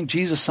 but I think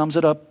Jesus sums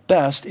it up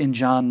best in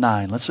John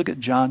 9. Let's look at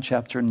John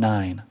chapter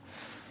 9,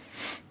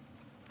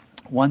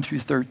 1 through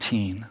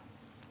 13.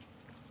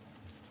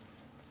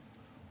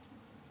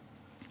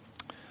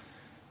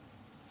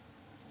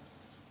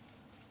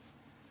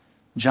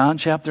 John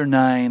chapter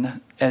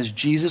 9, as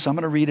Jesus, I'm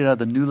going to read it out of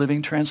the New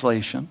Living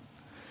Translation.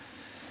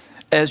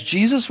 As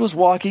Jesus was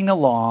walking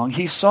along,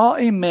 he saw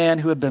a man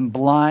who had been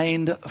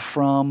blind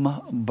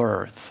from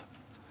birth.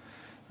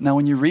 Now,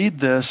 when you read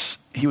this,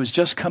 he was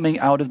just coming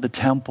out of the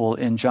temple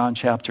in John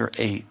chapter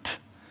 8.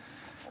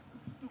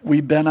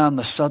 We've been on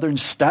the southern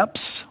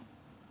steps.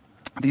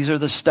 These are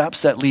the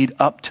steps that lead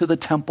up to the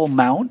Temple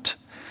Mount.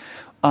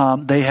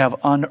 They have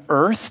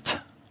unearthed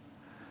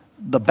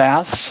the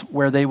baths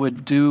where they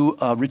would do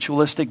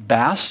ritualistic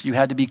baths, you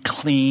had to be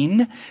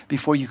clean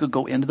before you could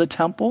go into the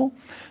temple.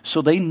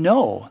 So they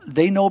know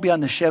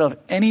beyond the shadow of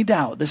any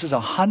doubt, this is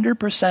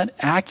 100%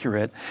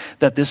 accurate,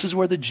 that this is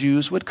where the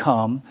Jews would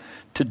come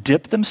to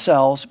dip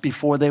themselves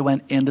before they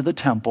went into the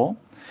temple.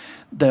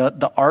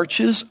 The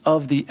arches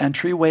of the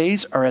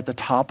entryways are at the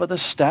top of the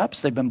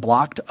steps. They've been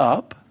blocked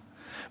up,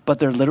 but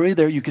they're literally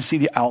there. You can see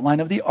the outline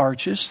of the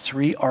arches,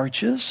 3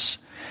 arches.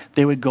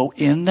 They would go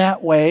in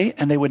that way,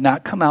 and they would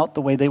not come out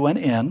the way they went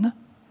in.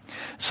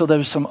 So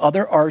there's some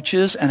other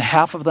arches, and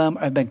half of them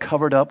have been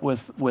covered up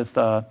with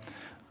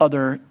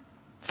other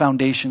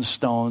foundation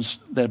stones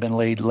that have been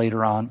laid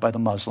later on by the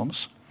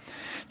Muslims.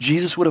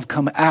 Jesus would have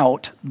come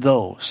out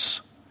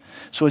those.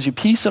 So as you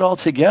piece it all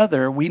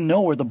together, we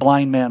know where the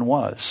blind man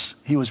was.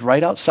 He was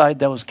right outside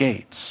those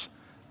gates,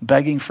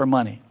 begging for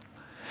money.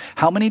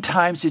 How many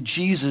times did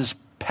Jesus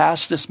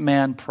pass this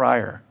man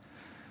prior?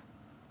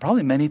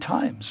 Probably many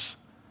times.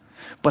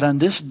 But on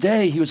this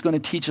day, he was going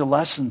to teach a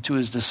lesson to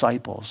his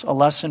disciples, a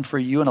lesson for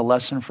you and a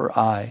lesson for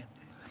I.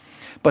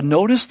 But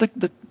notice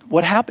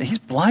what happened. He's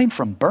blind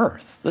from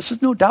birth. This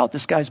is no doubt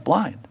this guy's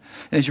blind.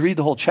 And as you read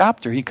the whole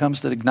chapter, he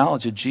comes to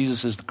acknowledge that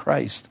Jesus is the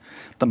Christ,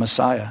 the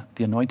Messiah,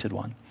 the anointed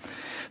one.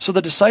 So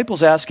the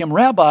disciples ask him,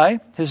 Rabbi,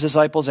 his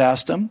disciples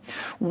asked him,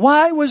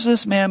 why was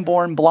this man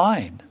born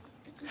blind?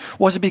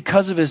 Was it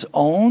because of his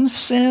own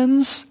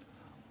sins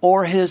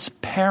or his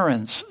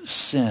parents'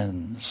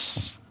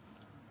 sins?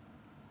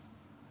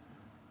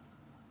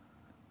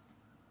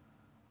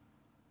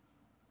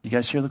 You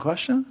guys hear the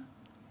question?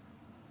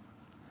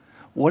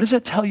 What does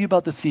that tell you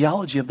about the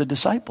theology of the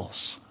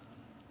disciples?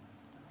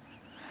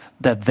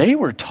 That they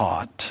were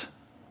taught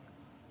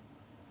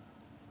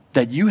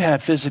that you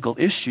had physical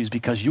issues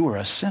because you were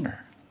a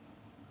sinner.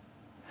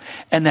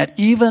 And that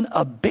even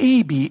a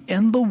baby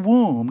in the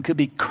womb could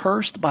be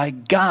cursed by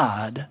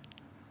God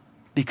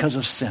because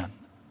of sin.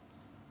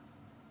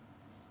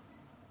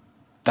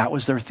 That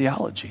was their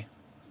theology.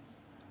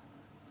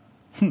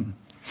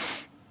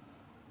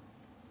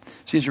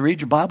 See, as you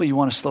read your Bible, you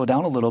want to slow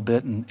down a little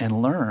bit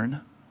and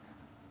learn.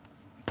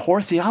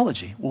 Poor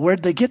theology. Well, where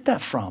did they get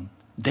that from?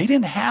 They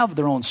didn't have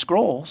their own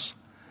scrolls.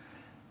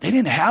 They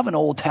didn't have an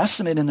Old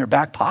Testament in their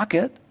back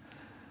pocket.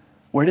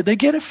 Where did they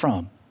get it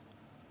from?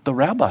 The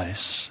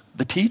rabbis,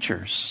 the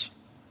teachers,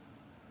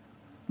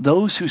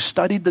 those who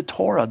studied the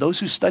Torah, those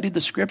who studied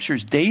the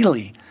scriptures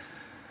daily.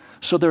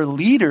 So their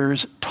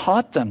leaders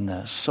taught them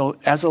this. So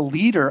as a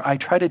leader, I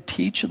try to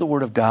teach the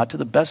Word of God to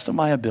the best of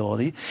my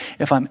ability.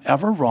 If I'm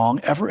ever wrong,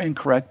 ever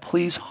incorrect,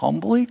 please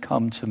humbly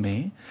come to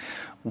me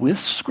with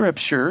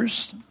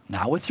scriptures,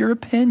 not with your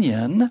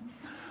opinion,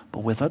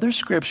 but with other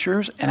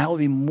scriptures, and I will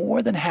be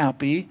more than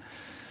happy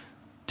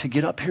to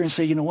get up here and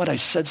say, you know what, I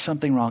said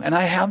something wrong. And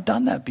I have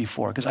done that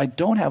before because I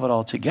don't have it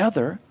all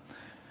together.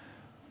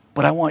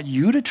 But I want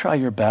you to try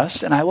your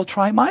best, and I will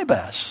try my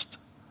best.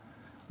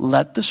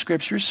 Let the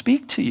scriptures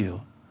speak to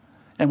you.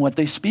 And what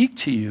they speak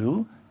to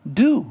you,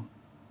 do.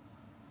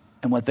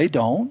 And what they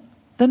don't,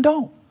 then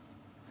don't.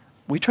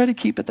 We try to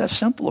keep it that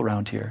simple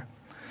around here.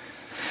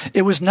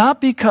 It was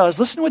not because,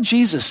 listen to what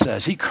Jesus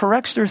says. He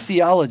corrects their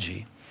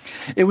theology.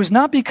 It was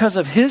not because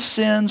of his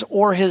sins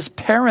or his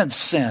parents'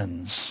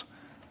 sins.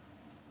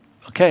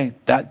 Okay,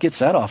 that gets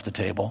that off the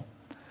table.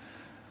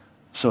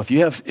 So if you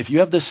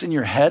have this in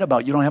your head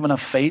about you don't have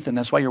enough faith and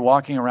that's why you're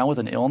walking around with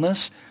an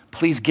illness,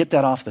 please get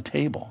that off the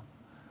table.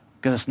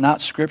 Because it's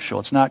not scriptural.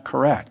 It's not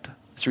correct.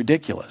 It's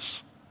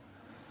ridiculous.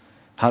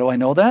 How do I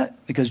know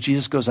that? Because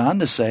Jesus goes on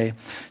to say,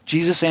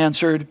 Jesus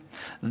answered,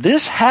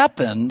 this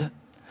happened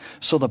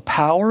so the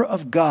power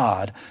of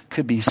God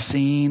could be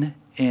seen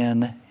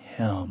in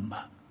him.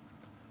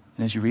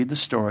 And as you read the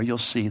story, you'll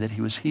see that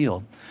he was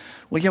healed.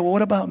 Well,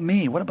 what about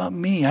me? What about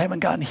me? I haven't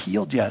gotten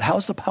healed yet.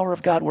 How's the power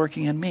of God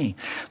working in me?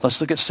 Let's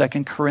look at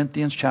 2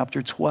 Corinthians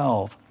chapter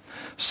 12.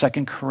 2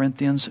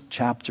 Corinthians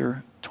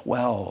chapter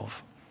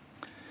 12.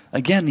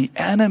 Again, the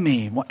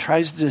enemy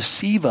tries to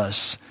deceive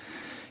us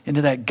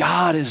into that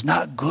God is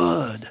not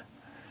good.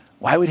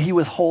 Why would he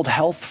withhold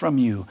health from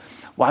you?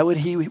 Why would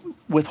he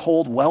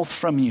withhold wealth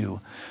from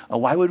you?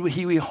 Why would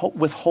he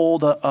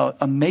withhold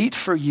a mate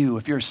for you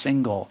if you're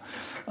single?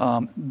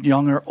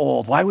 Young or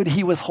old. Why would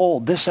he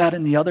withhold this, that,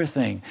 and the other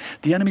thing?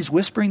 The enemy's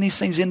whispering these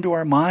things into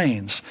our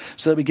minds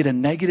so that we get a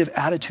negative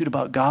attitude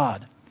about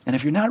God. And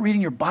if you're not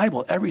reading your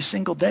Bible every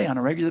single day on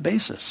a regular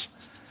basis,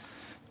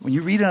 when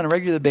you read it on a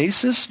regular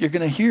basis, you're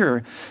going to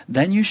hear,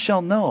 then you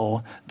shall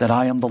know that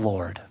I am the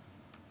Lord.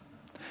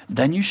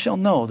 Then you shall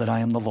know that I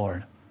am the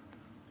Lord.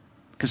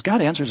 Because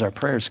God answers our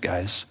prayers,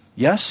 guys.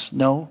 Yes,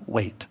 no,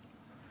 wait.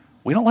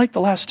 We don't like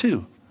the last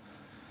two.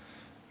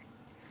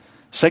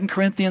 2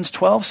 Corinthians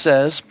 12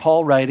 says,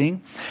 Paul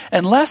writing,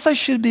 and lest I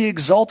should be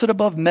exalted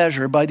above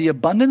measure by the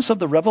abundance of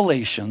the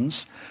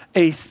revelations,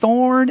 a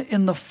thorn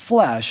in the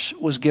flesh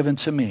was given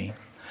to me,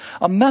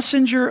 a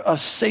messenger of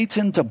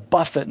Satan to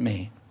buffet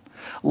me,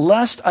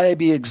 lest I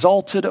be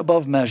exalted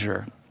above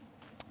measure.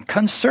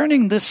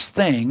 Concerning this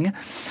thing,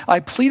 I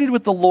pleaded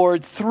with the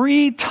Lord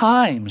 3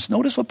 times.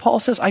 Notice what Paul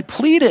says. I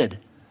pleaded.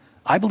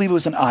 I believe it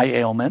was an eye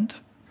ailment.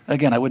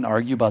 Again, I wouldn't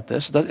argue about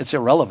this. It's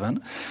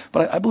irrelevant.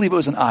 But I believe it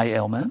was an eye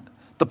ailment.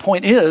 The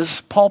point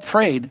is, Paul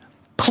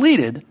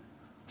pleaded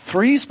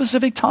 3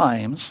 specific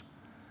times,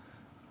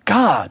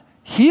 God,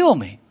 heal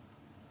me.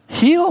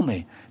 Heal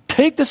me.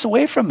 Take this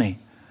away from me.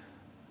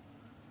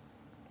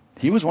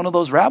 He was one of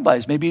those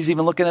rabbis. Maybe he's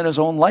even looking at his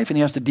own life and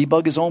he has to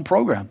debug his own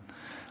program.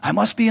 I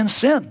must be in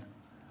sin.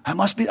 I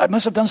must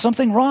have done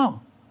something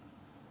wrong.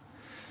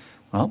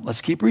 Well,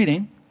 let's keep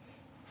reading.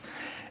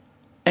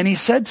 And he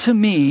said to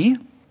me,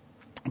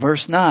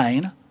 verse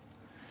 9,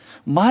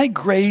 my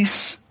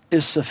grace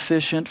is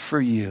sufficient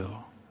for you.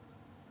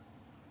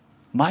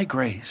 My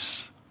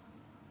grace.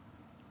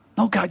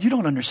 No, God, you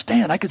don't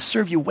understand. I could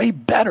serve you way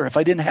better if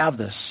I didn't have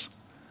this.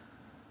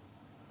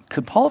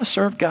 Could Paul have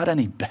served God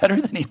any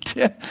better than he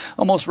did?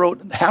 Almost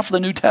wrote half the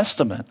New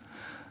Testament.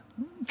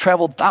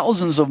 Traveled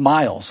thousands of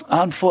miles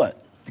on foot.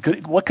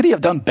 What could he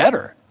have done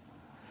better?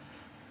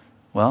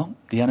 Well,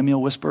 the enemy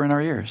will whisper in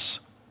our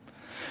ears.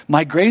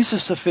 My grace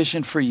is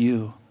sufficient for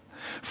you,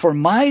 for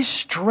my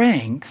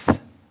strength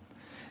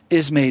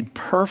is made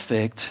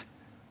perfect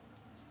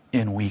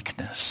in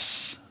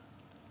weakness.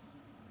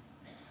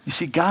 You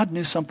see, God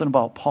knew something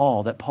about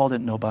Paul that Paul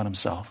didn't know about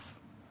himself.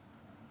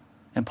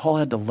 And Paul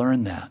had to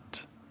learn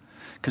that.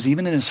 Because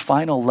even in his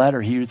final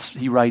letter,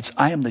 he writes,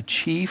 I am the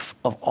chief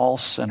of all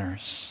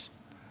sinners.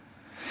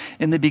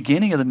 In the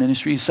beginning of the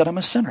ministry, he said, I'm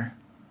a sinner.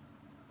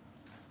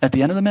 At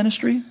the end of the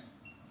ministry,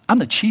 I'm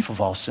the chief of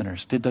all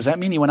sinners. Does that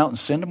mean he went out and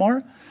sinned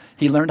more?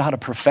 He learned how to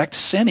perfect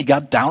sin? He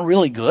got down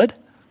really good?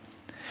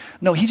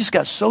 No, he just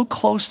got so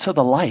close to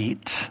the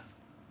light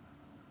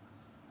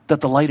that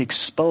the light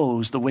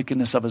exposed the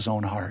wickedness of his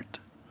own heart.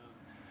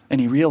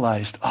 And he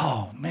realized,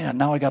 oh man,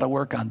 now I got to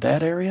work on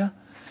that area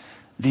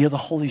via the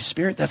Holy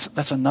Spirit.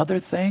 That's another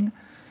thing.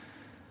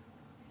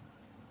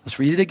 Let's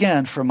read it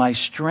again. For my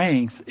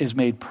strength is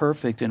made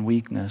perfect in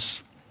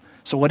weakness.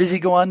 So what does he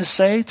go on to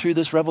say through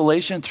this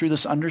revelation, through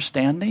this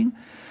understanding?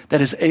 That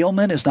his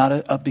ailment is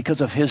not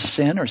because of his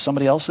sin or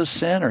somebody else's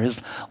sin or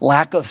his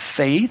lack of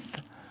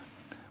faith,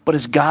 but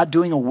is God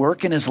doing a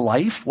work in his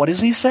life? What does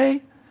he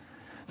say?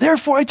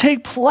 Therefore I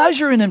take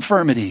pleasure in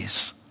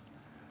infirmities.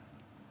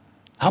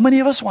 How many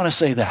of us want to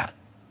say that?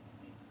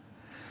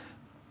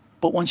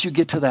 But once you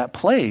get to that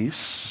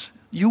place,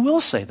 you will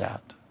say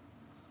that.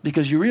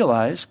 Because you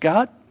realize,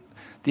 God,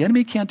 the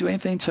enemy can't do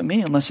anything to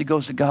me unless he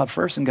goes to God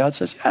first. And God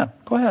says, yeah,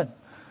 go ahead.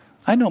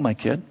 I know my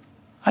kid.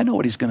 I know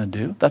what he's going to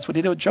do. That's what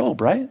he did with Job,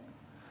 right?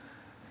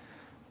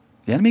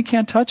 The enemy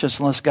can't touch us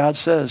unless God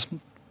says,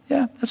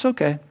 yeah, that's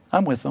okay.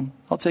 I'm with him.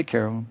 I'll take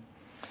care of him.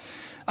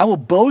 I will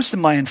boast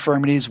in my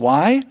infirmities.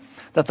 Why?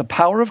 That the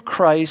power of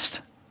Christ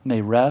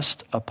may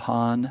rest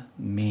upon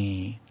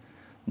me.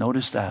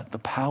 Notice that. The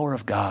power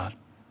of God.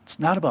 It's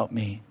not about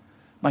me.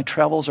 My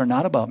travels are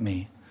not about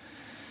me.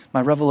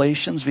 My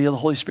revelations via the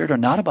Holy Spirit are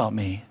not about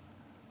me.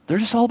 They're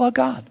just all about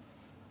God.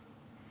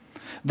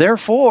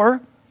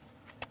 Therefore,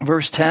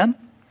 verse 10,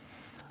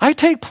 I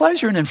take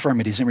pleasure in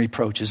infirmities and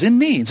reproaches, in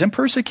needs, in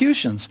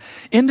persecutions,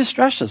 in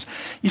distresses.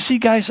 You see,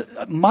 guys,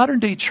 modern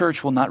day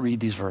church will not read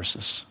these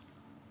verses.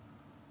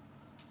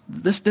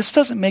 This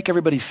doesn't make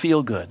everybody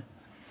feel good.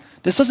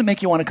 This doesn't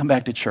make you want to come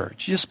back to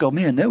church. You just go,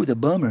 man, that was a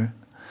bummer.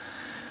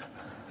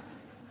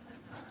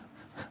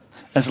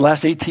 Has the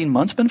last 18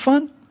 months been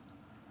fun?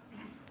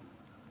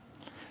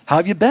 How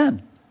have you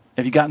been?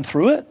 Have you gotten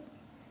through it?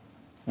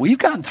 We've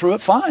gotten through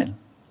it fine.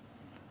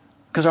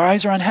 Because our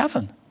eyes are on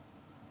heaven.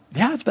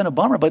 Yeah, it's been a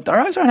bummer, but our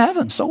eyes are on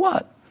heaven. So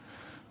what?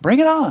 Bring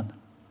it on.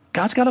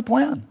 God's got a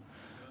plan.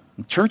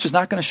 The church is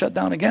not going to shut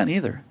down again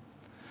either.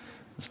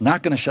 It's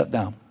not going to shut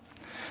down.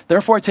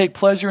 Therefore, I take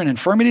pleasure in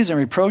infirmities and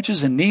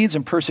reproaches and needs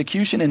and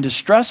persecution and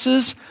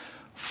distresses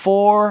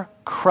for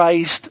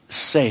Christ's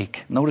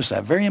sake. Notice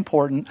that. Very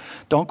important.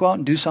 Don't go out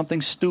and do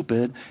something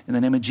stupid in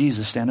the name of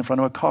Jesus. Stand in front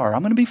of a car.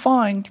 I'm going to be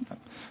fine.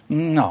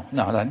 No,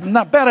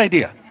 not bad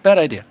idea. Bad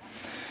idea.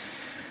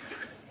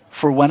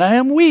 For when I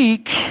am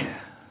weak,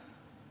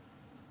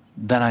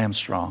 then I am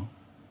strong.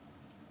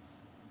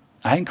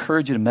 I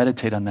encourage you to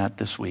meditate on that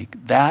this week.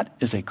 That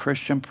is a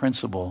Christian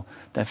principle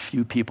that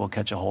few people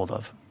catch a hold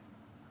of.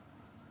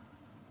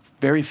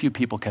 Very few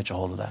people catch a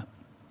hold of that.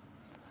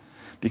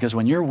 Because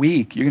when you're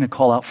weak, you're going to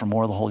call out for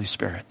more of the Holy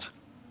Spirit.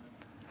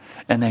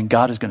 And then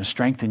God is going to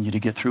strengthen you to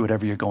get through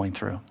whatever you're going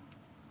through.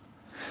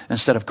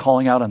 Instead of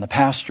calling out on the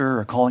pastor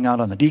or calling out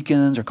on the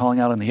deacons or calling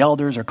out on the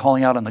elders or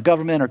calling out on the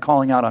government or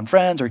calling out on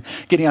friends or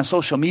getting on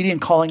social media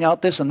and calling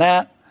out this and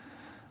that.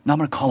 Now I'm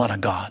going to call out on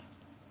God.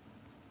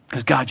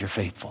 Because God, you're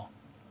faithful.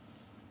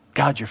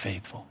 God, you're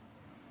faithful.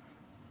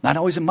 Not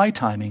always in my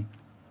timing,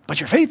 but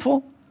you're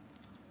faithful.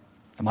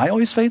 Am I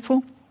always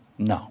faithful?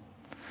 No.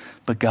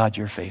 But God,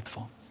 you're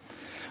faithful.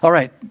 All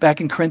right,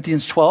 back in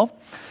Corinthians 12.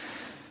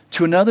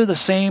 To another, the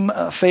same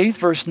faith,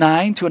 verse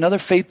 9. To another,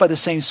 faith by the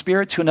same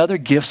Spirit. To another,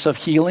 gifts of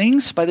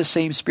healings by the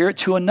same Spirit.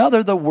 To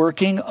another, the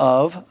working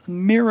of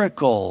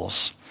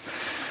miracles.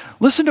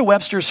 Listen to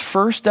Webster's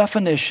first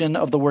definition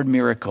of the word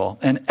miracle.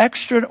 An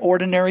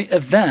extraordinary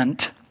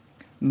event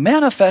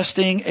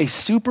manifesting a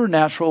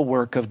supernatural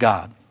work of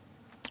God.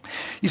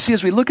 You see,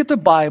 as we look at the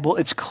Bible,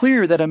 it's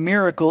clear that a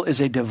miracle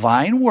is a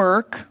divine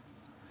work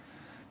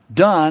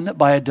done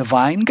by a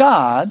divine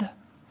God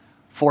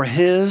for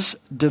his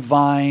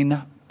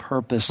divine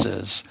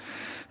purposes.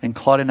 And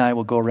Claudia and I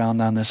will go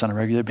around on this on a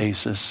regular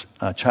basis.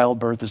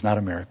 Childbirth is not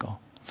a miracle.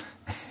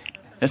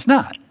 It's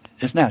not.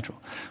 It's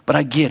natural. But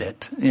I get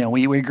it.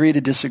 We agree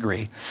to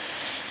disagree.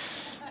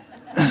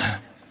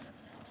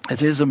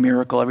 It is a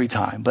miracle every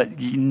time, but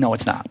no,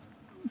 it's not.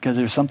 Because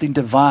there's something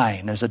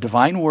divine. There's a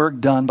divine work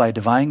done by a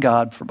divine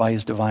God by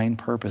his divine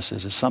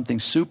purposes. It's something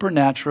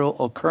supernatural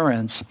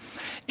occurrence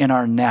in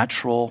our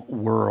natural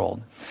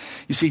world.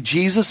 You see,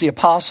 Jesus, the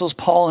apostles,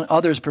 Paul, and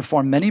others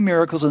performed many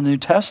miracles in the New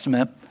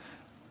Testament,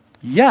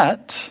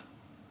 yet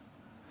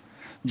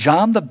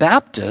John the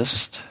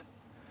Baptist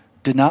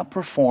did not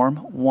perform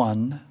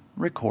one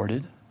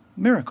recorded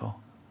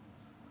miracle.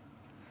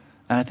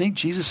 And I think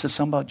Jesus says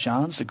something about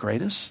John's the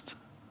greatest.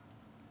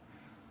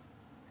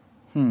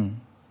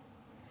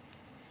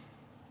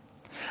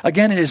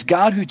 Again, it is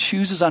God who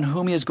chooses on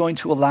whom he is going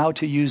to allow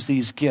to use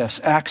these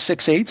gifts. Acts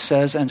 6:8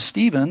 says, and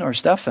Stephen,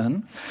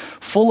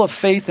 full of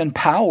faith and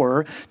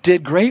power,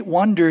 did great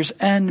wonders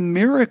and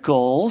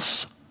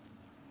miracles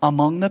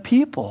among the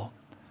people.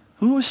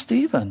 Who was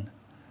Stephen?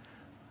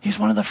 He's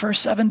one of the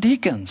first 7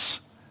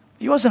 deacons.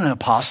 He wasn't an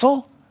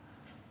apostle.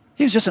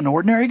 He was just an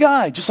ordinary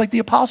guy, just like the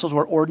apostles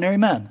were ordinary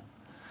men.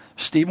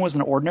 Stephen was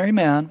an ordinary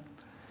man,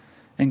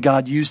 and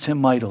God used him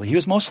mightily. He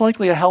was most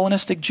likely a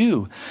Hellenistic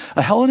Jew.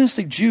 A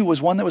Hellenistic Jew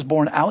was one that was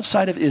born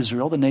outside of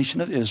Israel, the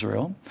nation of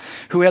Israel,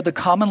 who had the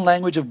common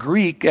language of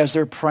Greek as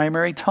their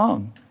primary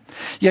tongue.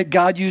 Yet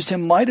God used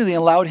him mightily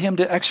and allowed him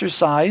to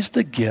exercise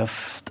the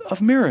gift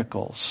of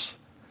miracles.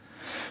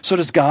 So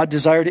does God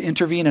desire to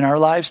intervene in our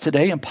lives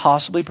today and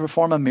possibly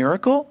perform a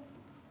miracle?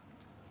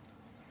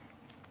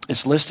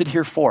 It's listed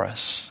here for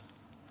us.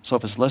 So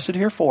if it's listed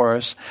here for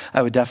us,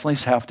 I would definitely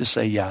have to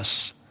say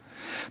yes.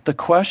 The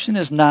question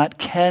is not,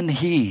 can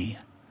he?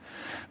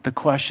 The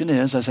question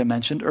is, as I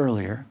mentioned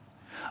earlier,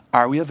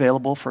 are we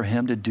available for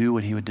him to do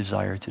what he would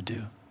desire to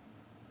do?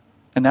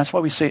 And that's why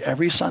we say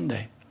every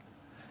Sunday,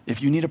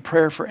 if you need a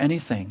prayer for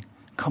anything,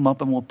 come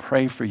up and we'll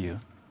pray for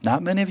you.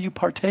 Not many of you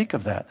partake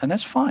of that, and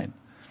that's fine.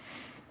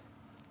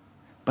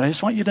 But I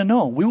just want you to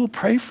know, we will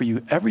pray for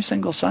you every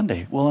single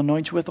Sunday. We'll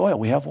anoint you with oil.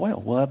 We have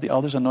oil. We'll have the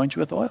elders anoint you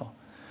with oil.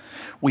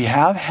 We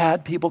have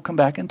had people come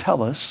back and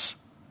tell us,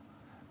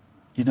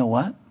 you know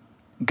what?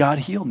 God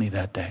healed me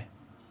that day.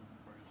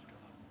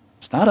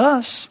 It's not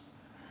us.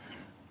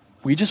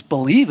 We just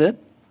believe it.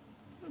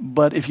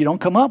 But if you don't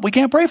come up, we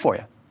can't pray for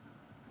you.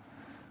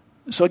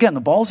 So again,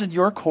 the ball's in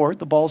your court.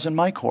 The ball's in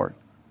my court.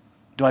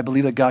 Do I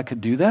believe that God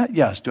could do that?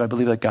 Yes. Do I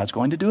believe that God's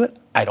going to do it?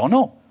 I don't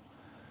know.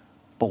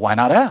 But why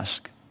not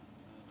ask?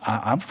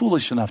 I'm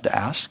foolish enough to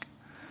ask.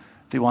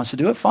 If he wants to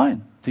do it,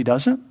 fine. If he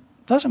doesn't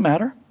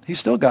matter. He's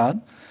still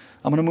God.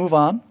 I'm going to move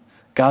on.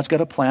 God's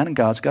got a plan and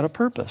God's got a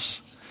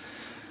purpose.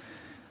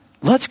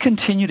 Let's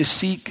continue to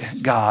seek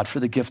God for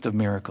the gift of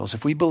miracles.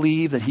 If we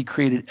believe that he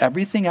created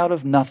everything out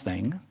of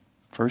nothing,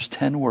 first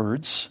 10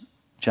 words,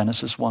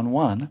 Genesis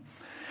 1:1,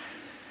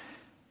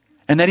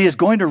 and that he is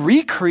going to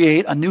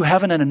recreate a new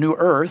heaven and a new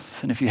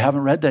earth, and if you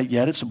haven't read that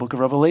yet, it's the book of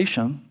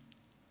Revelation.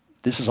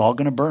 This is all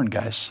going to burn,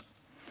 guys.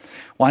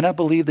 Why not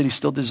believe that he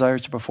still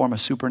desires to perform a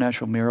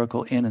supernatural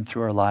miracle in and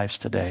through our lives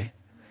today?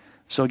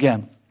 So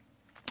again,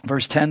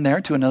 verse 10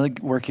 there, to another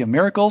working of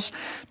miracles,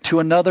 to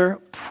another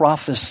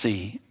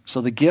prophecy. So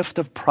the gift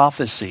of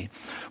prophecy.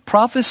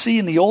 Prophecy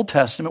in the Old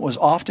Testament was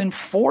often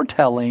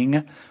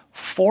foretelling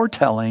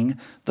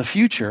the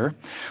future,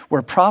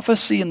 where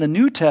prophecy in the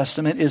New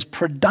Testament is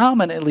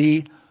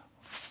predominantly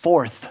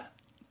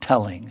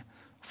forthtelling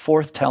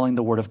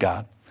the Word of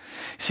God.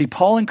 See,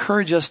 Paul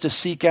encouraged us to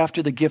seek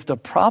after the gift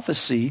of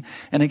prophecy.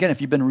 And again,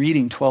 if you've been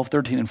reading 12,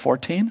 13, and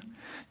 14,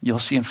 you'll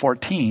see in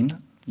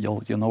 14,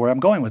 you'll know where I'm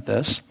going with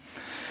this,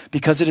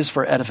 because it is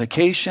for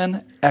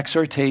edification,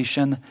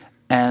 exhortation,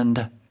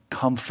 and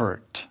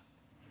comfort.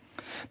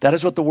 That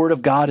is what the Word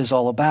of God is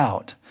all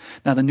about.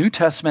 Now, the New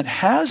Testament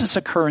has its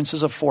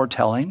occurrences of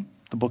foretelling,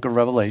 the book of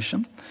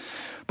Revelation,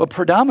 but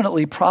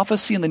predominantly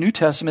prophecy in the New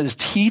Testament is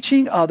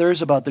teaching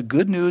others about the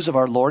good news of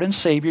our Lord and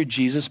Savior,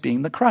 Jesus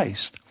being the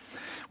Christ.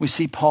 We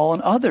see Paul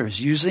and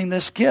others using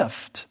this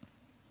gift,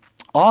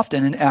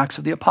 often in Acts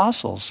of the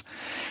Apostles.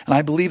 And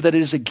I believe that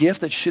it is a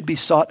gift that should be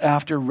sought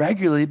after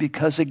regularly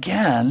because,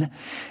 again,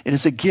 it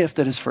is a gift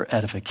that is for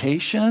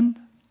edification,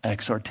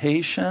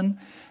 exhortation,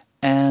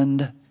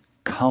 and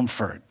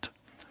comfort.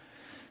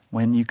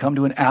 When you come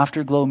to an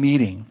Afterglow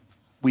meeting,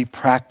 we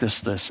practice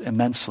this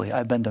immensely.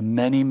 I've been to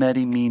many,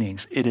 many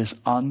meetings. It is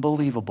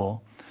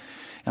unbelievable.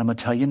 And I'm going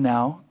to tell you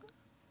now,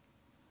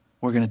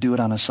 we're going to do it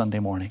on a Sunday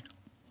morning.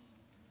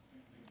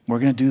 We're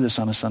going to do this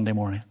on a Sunday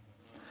morning.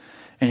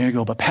 And you're going to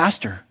go, but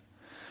Pastor,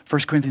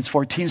 1 Corinthians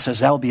 14 says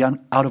that will be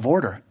out of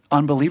order.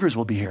 Unbelievers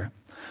will be here.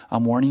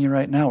 I'm warning you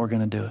right now, we're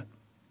going to do it.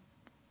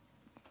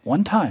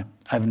 One time.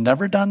 I've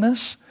never done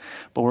this,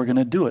 but we're going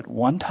to do it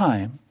one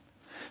time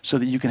so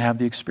that you can have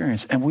the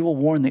experience. And we will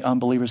warn the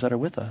unbelievers that are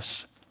with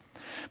us.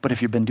 But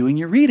if you've been doing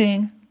your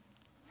reading,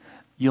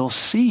 you'll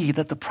see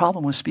that the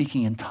problem was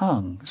speaking in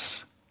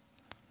tongues,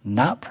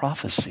 not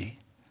prophecy.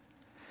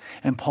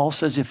 And Paul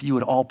says if you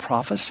would all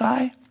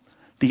prophesy,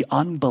 the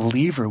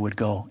unbeliever would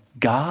go,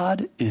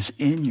 God is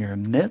in your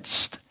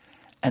midst,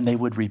 and they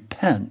would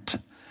repent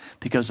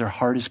because their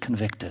heart is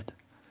convicted.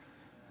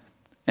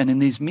 And in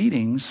these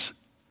meetings,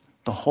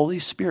 the Holy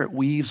Spirit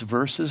weaves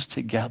verses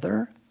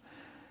together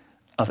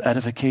of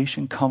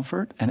edification,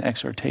 comfort, and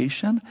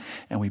exhortation,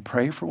 and we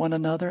pray for one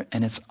another,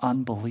 and it's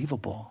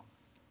unbelievable.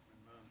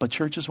 But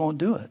churches won't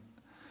do it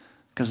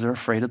because they're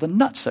afraid of the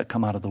nuts that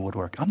come out of the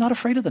woodwork. I'm not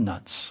afraid of the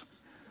nuts.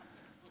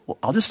 Well,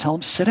 I'll just tell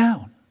them, sit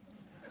down.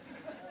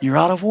 You're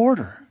out of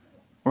order.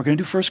 We're going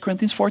to do 1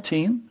 Corinthians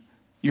 14.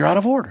 You're out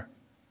of order.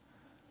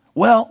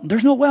 Well,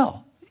 there's no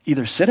well.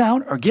 Either sit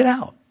down or get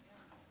out.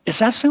 It's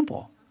that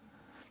simple.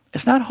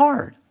 It's not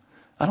hard.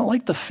 I don't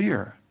like the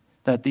fear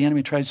that the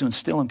enemy tries to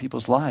instill in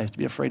people's lives, to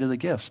be afraid of the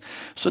gifts.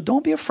 So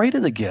don't be afraid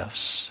of the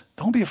gifts.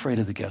 Don't be afraid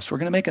of the gifts. We're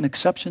going to make an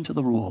exception to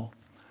the rule.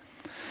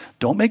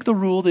 Don't make the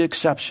rule the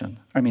exception.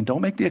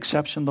 Don't make the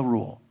exception the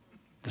rule.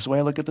 This is the way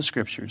I look at the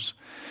scriptures.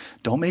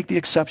 Don't make the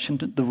exception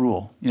to the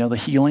rule. You know, the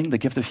healing, the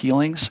gift of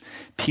healings.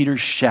 Peter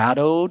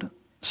shadowed,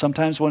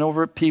 sometimes went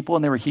over people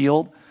and they were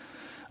healed.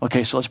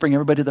 Okay, so let's bring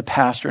everybody to the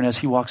pastor, and as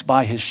he walks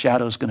by, his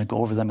shadow is going to go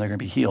over them. They're going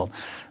to be healed.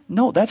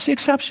 No, that's the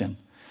exception.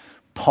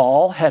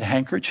 Paul had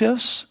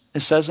handkerchiefs,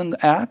 it says in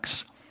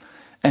Acts,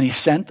 and he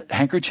sent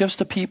handkerchiefs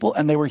to people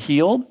and they were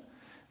healed.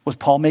 Was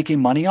Paul making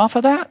money off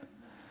of that?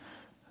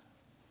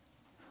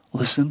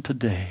 Listen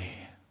today.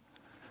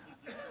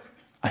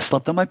 I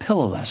slept on my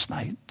pillow last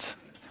night,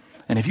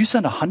 and if you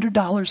send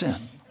 $100 in,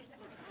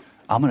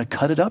 I'm going to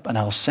cut it up and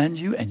I'll send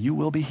you and you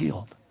will be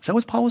healed. Is that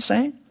what Paul was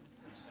saying?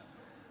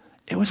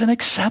 It was an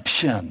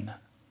exception.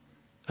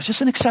 It was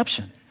just an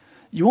exception.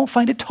 You won't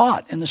find it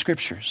taught in the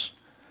scriptures.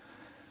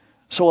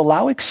 So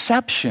allow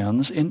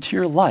exceptions into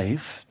your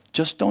life.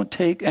 Just don't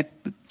take,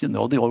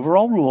 the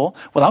overall rule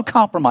without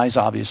compromise,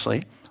 obviously.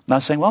 I'm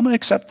not saying, well, I'm going to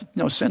accept,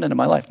 sin into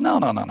my life. No.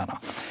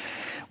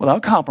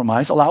 Without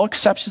compromise, allow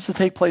exceptions to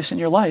take place in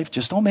your life.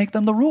 Just don't make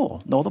them the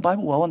rule. Know the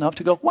Bible well enough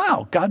to go,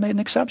 wow, God made an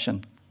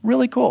exception.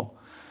 Really cool.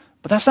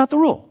 But that's not the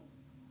rule.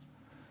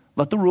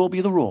 Let the rule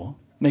be the rule.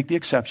 Make the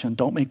exception.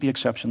 Don't make the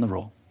exception the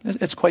rule.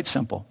 It's quite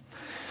simple.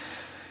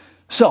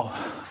 So,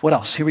 what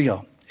else? Here we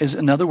go. Is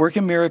another work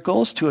in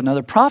miracles, to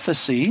another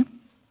prophecy,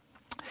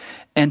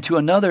 and to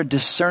another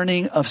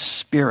discerning of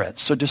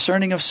spirits. So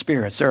discerning of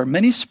spirits. There are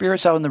many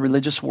spirits out in the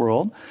religious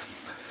world.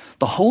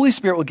 The Holy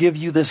Spirit will give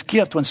you this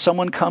gift when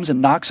someone comes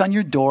and knocks on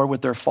your door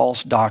with their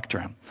false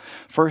doctrine.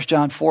 1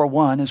 John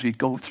 4:1, as we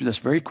go through this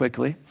very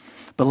quickly.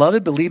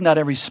 Beloved, believe not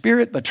every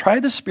spirit, but try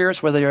the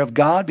spirits whether they are of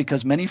God,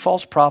 because many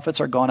false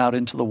prophets are gone out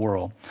into the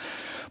world.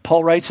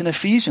 Paul writes in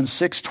Ephesians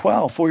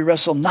 6:12, for we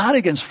wrestle not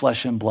against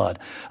flesh and blood,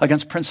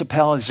 against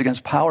principalities,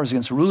 against powers,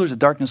 against rulers of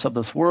darkness of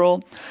this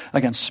world,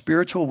 against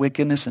spiritual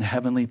wickedness in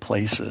heavenly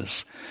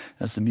places.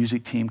 As the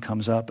music team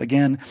comes up.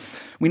 Again,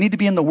 we need to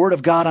be in the Word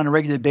of God on a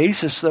regular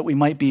basis so that we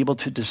might be able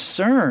to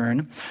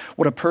discern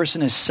what a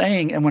person is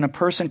saying. And when a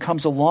person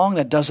comes along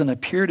that doesn't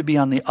appear to be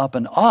on the up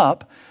and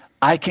up,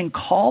 I can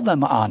call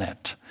them on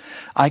it.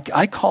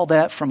 I call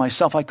that for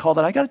myself. I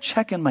got to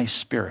check in my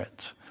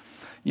spirit.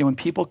 When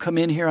people come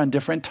in here on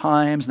different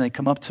times and they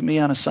come up to me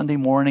on a Sunday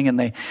morning and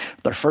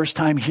their first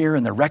time here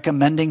and they're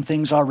recommending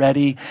things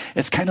already,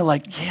 it's kind of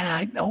like,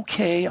 yeah,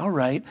 okay, all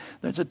right.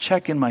 There's a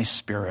check in my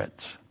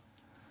spirit.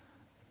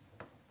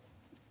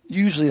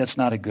 Usually that's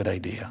not a good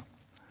idea.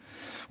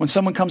 When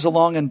someone comes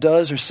along and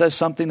does or says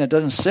something that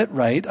doesn't sit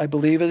right, I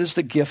believe it is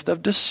the gift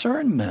of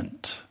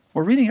discernment.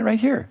 We're reading it right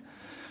here.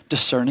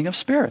 Discerning of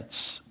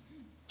spirits.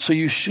 So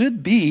you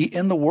should be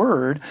in the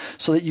Word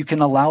so that you can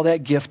allow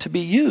that gift to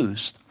be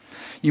used.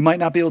 You might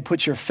not be able to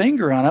put your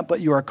finger on it, but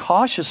you are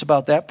cautious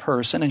about that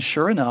person, and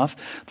sure enough,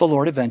 the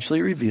Lord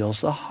eventually reveals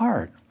the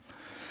heart.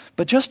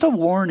 But just a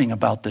warning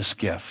about this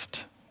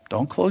gift.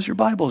 Don't close your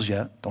Bibles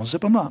yet. Don't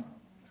zip them up.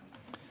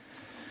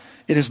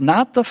 It is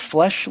not the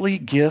fleshly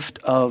gift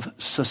of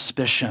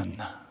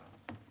suspicion.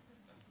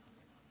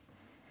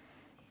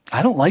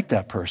 I don't like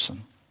that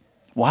person.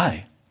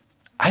 Why?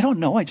 I don't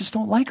know. I just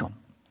don't like them.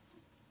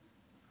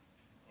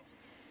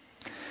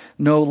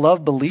 No,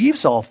 love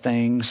believes all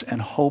things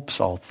and hopes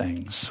all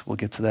things. We'll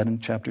get to that in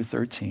chapter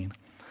 13.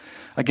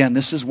 Again,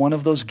 this is one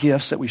of those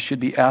gifts that we should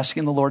be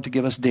asking the Lord to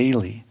give us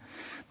daily.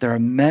 There are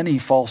many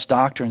false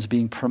doctrines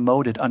being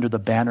promoted under the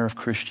banner of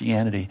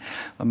Christianity.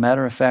 A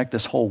matter of fact,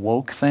 this whole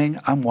woke thing,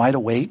 I'm wide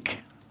awake.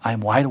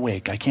 I'm wide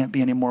awake. I can't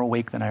be any more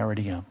awake than I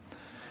already am.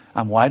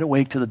 I'm wide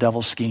awake to the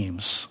devil's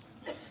schemes.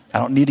 I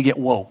don't need to get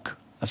woke.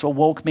 That's what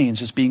woke means,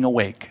 just being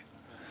awake.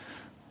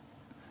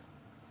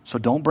 So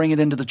don't bring it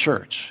into the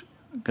church,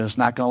 because it's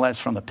not going to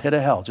last. From the pit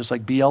of hell, just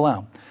like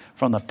BLM,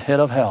 from the pit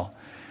of hell.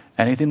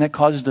 Anything that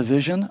causes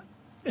division,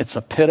 it's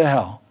a pit of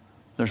hell.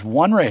 There's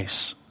one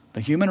race,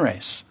 the human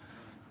race.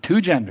 2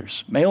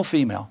 genders, male,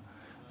 female.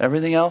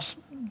 Everything else,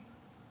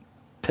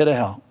 pit of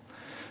hell.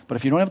 But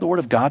if you don't have the Word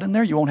of God in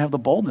there, you won't have the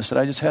boldness that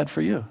I just had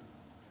for you.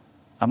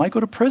 I might go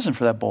to prison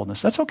for that boldness.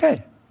 That's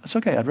okay. That's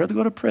okay. I'd rather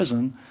go to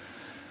prison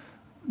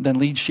than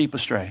lead sheep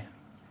astray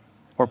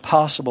or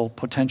possible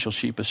potential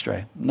sheep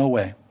astray. No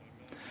way.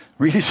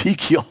 Read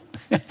Ezekiel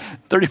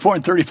 34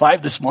 and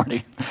 35 this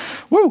morning.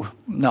 Woo!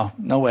 No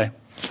way.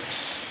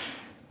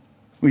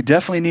 We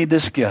definitely need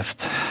this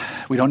gift.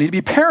 We don't need to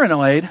be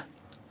paranoid,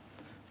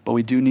 but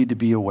we do need to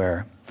be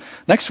aware.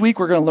 Next week,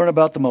 we're going to learn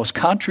about the most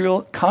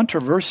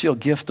controversial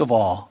gift of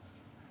all.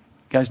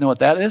 You guys know what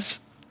that is?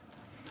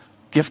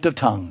 Gift of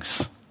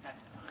tongues.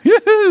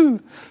 Yoo-hoo!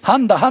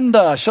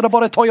 Handa,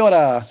 shirabore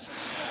Toyota.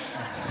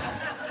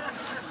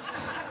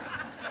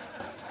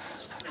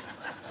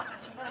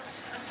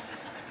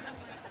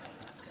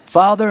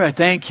 Father, I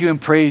thank you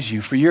and praise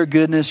you for your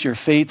goodness, your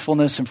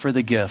faithfulness, and for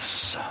the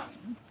gifts.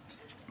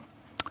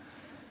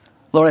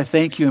 Lord, I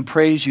thank you and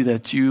praise you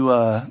that you,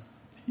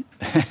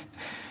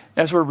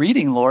 as we're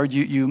reading, Lord,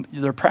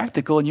 they're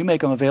practical and you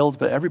make them available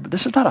to everybody.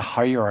 This is not a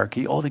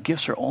hierarchy. Oh, the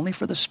gifts are only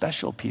for the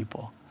special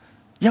people.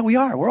 Yeah, we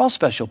are. We're all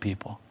special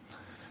people.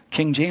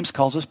 King James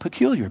calls us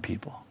peculiar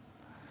people.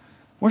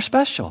 We're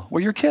special. We're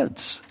your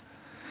kids.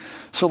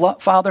 So,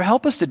 Father,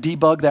 help us to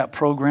debug that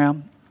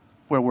program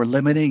where we're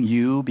limiting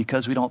you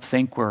because we don't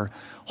think we're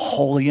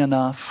holy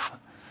enough,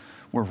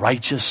 we're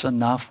righteous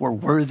enough, we're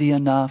worthy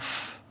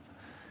enough.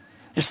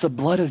 It's the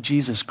blood of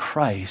Jesus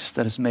Christ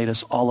that has made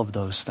us all of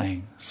those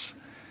things.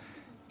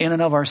 In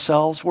and of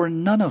ourselves, we're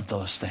none of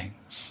those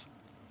things.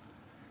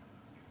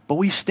 But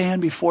we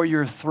stand before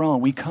your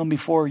throne. We come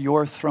before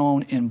your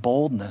throne in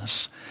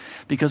boldness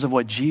because of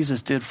what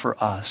Jesus did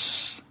for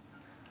us.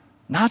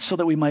 Not so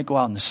that we might go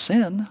out and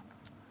sin,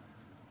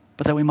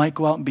 but that we might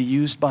go out and be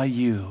used by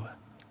you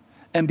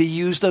and be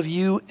used of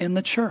you in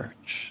the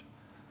church.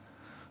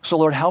 So,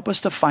 Lord, help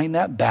us to find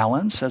that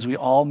balance as we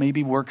all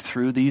maybe work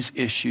through these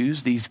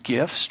issues, these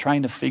gifts,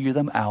 trying to figure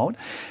them out.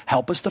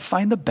 Help us to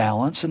find the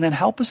balance and then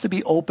help us to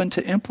be open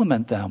to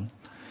implement them.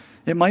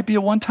 It might be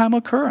a one-time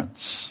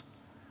occurrence.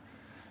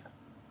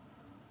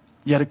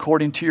 Yet,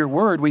 according to your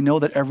word, we know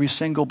that every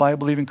single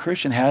Bible-believing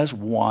Christian has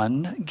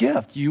one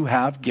gift. You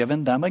have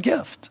given them a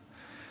gift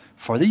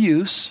for the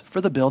use,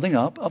 for the building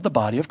up of the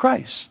body of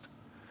Christ.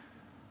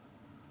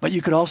 But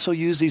you could also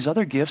use these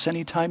other gifts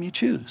anytime you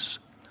choose.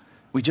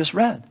 We just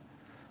read,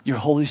 your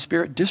Holy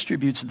Spirit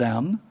distributes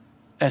them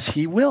as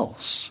he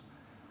wills.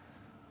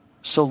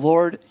 So,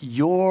 Lord,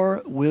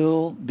 your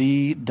will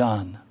be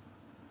done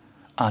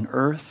on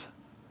earth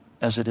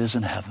as it is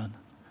in heaven.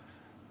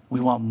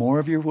 We want more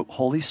of your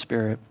Holy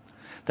Spirit,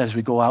 that as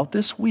we go out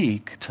this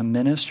week to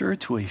minister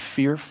to a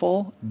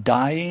fearful,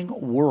 dying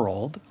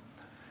world,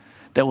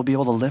 that will be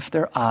able to lift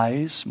their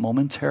eyes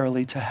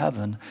momentarily to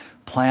heaven,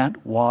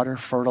 plant, water,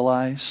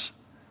 fertilize,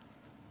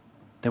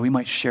 that we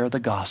might share the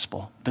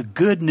gospel, the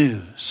good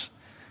news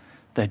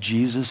that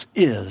Jesus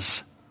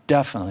is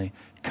definitely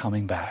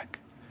coming back.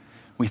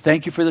 We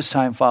thank you for this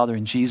time, Father,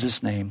 in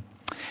Jesus' name.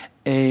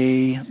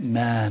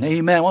 Amen.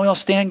 Amen. Why don't we all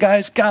stand,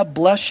 guys? God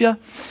bless you.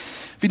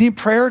 If you need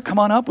prayer, come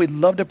on up. We'd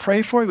love to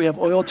pray for you. We have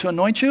oil to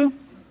anoint you.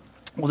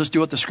 We'll just do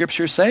what the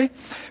scriptures say.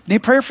 If you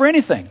need prayer for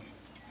anything,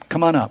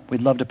 come on up.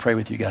 We'd love to pray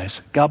with you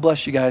guys. God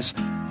bless you guys.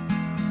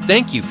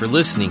 Thank you for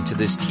listening to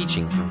this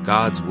teaching from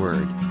God's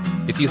Word.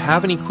 If you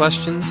have any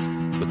questions,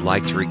 would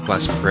like to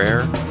request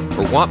prayer,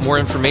 or want more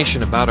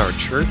information about our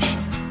church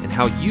and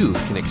how you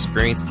can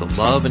experience the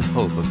love and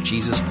hope of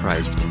Jesus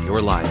Christ in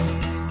your life,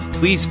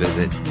 please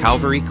visit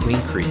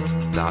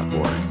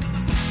calvaryqueencreek.org.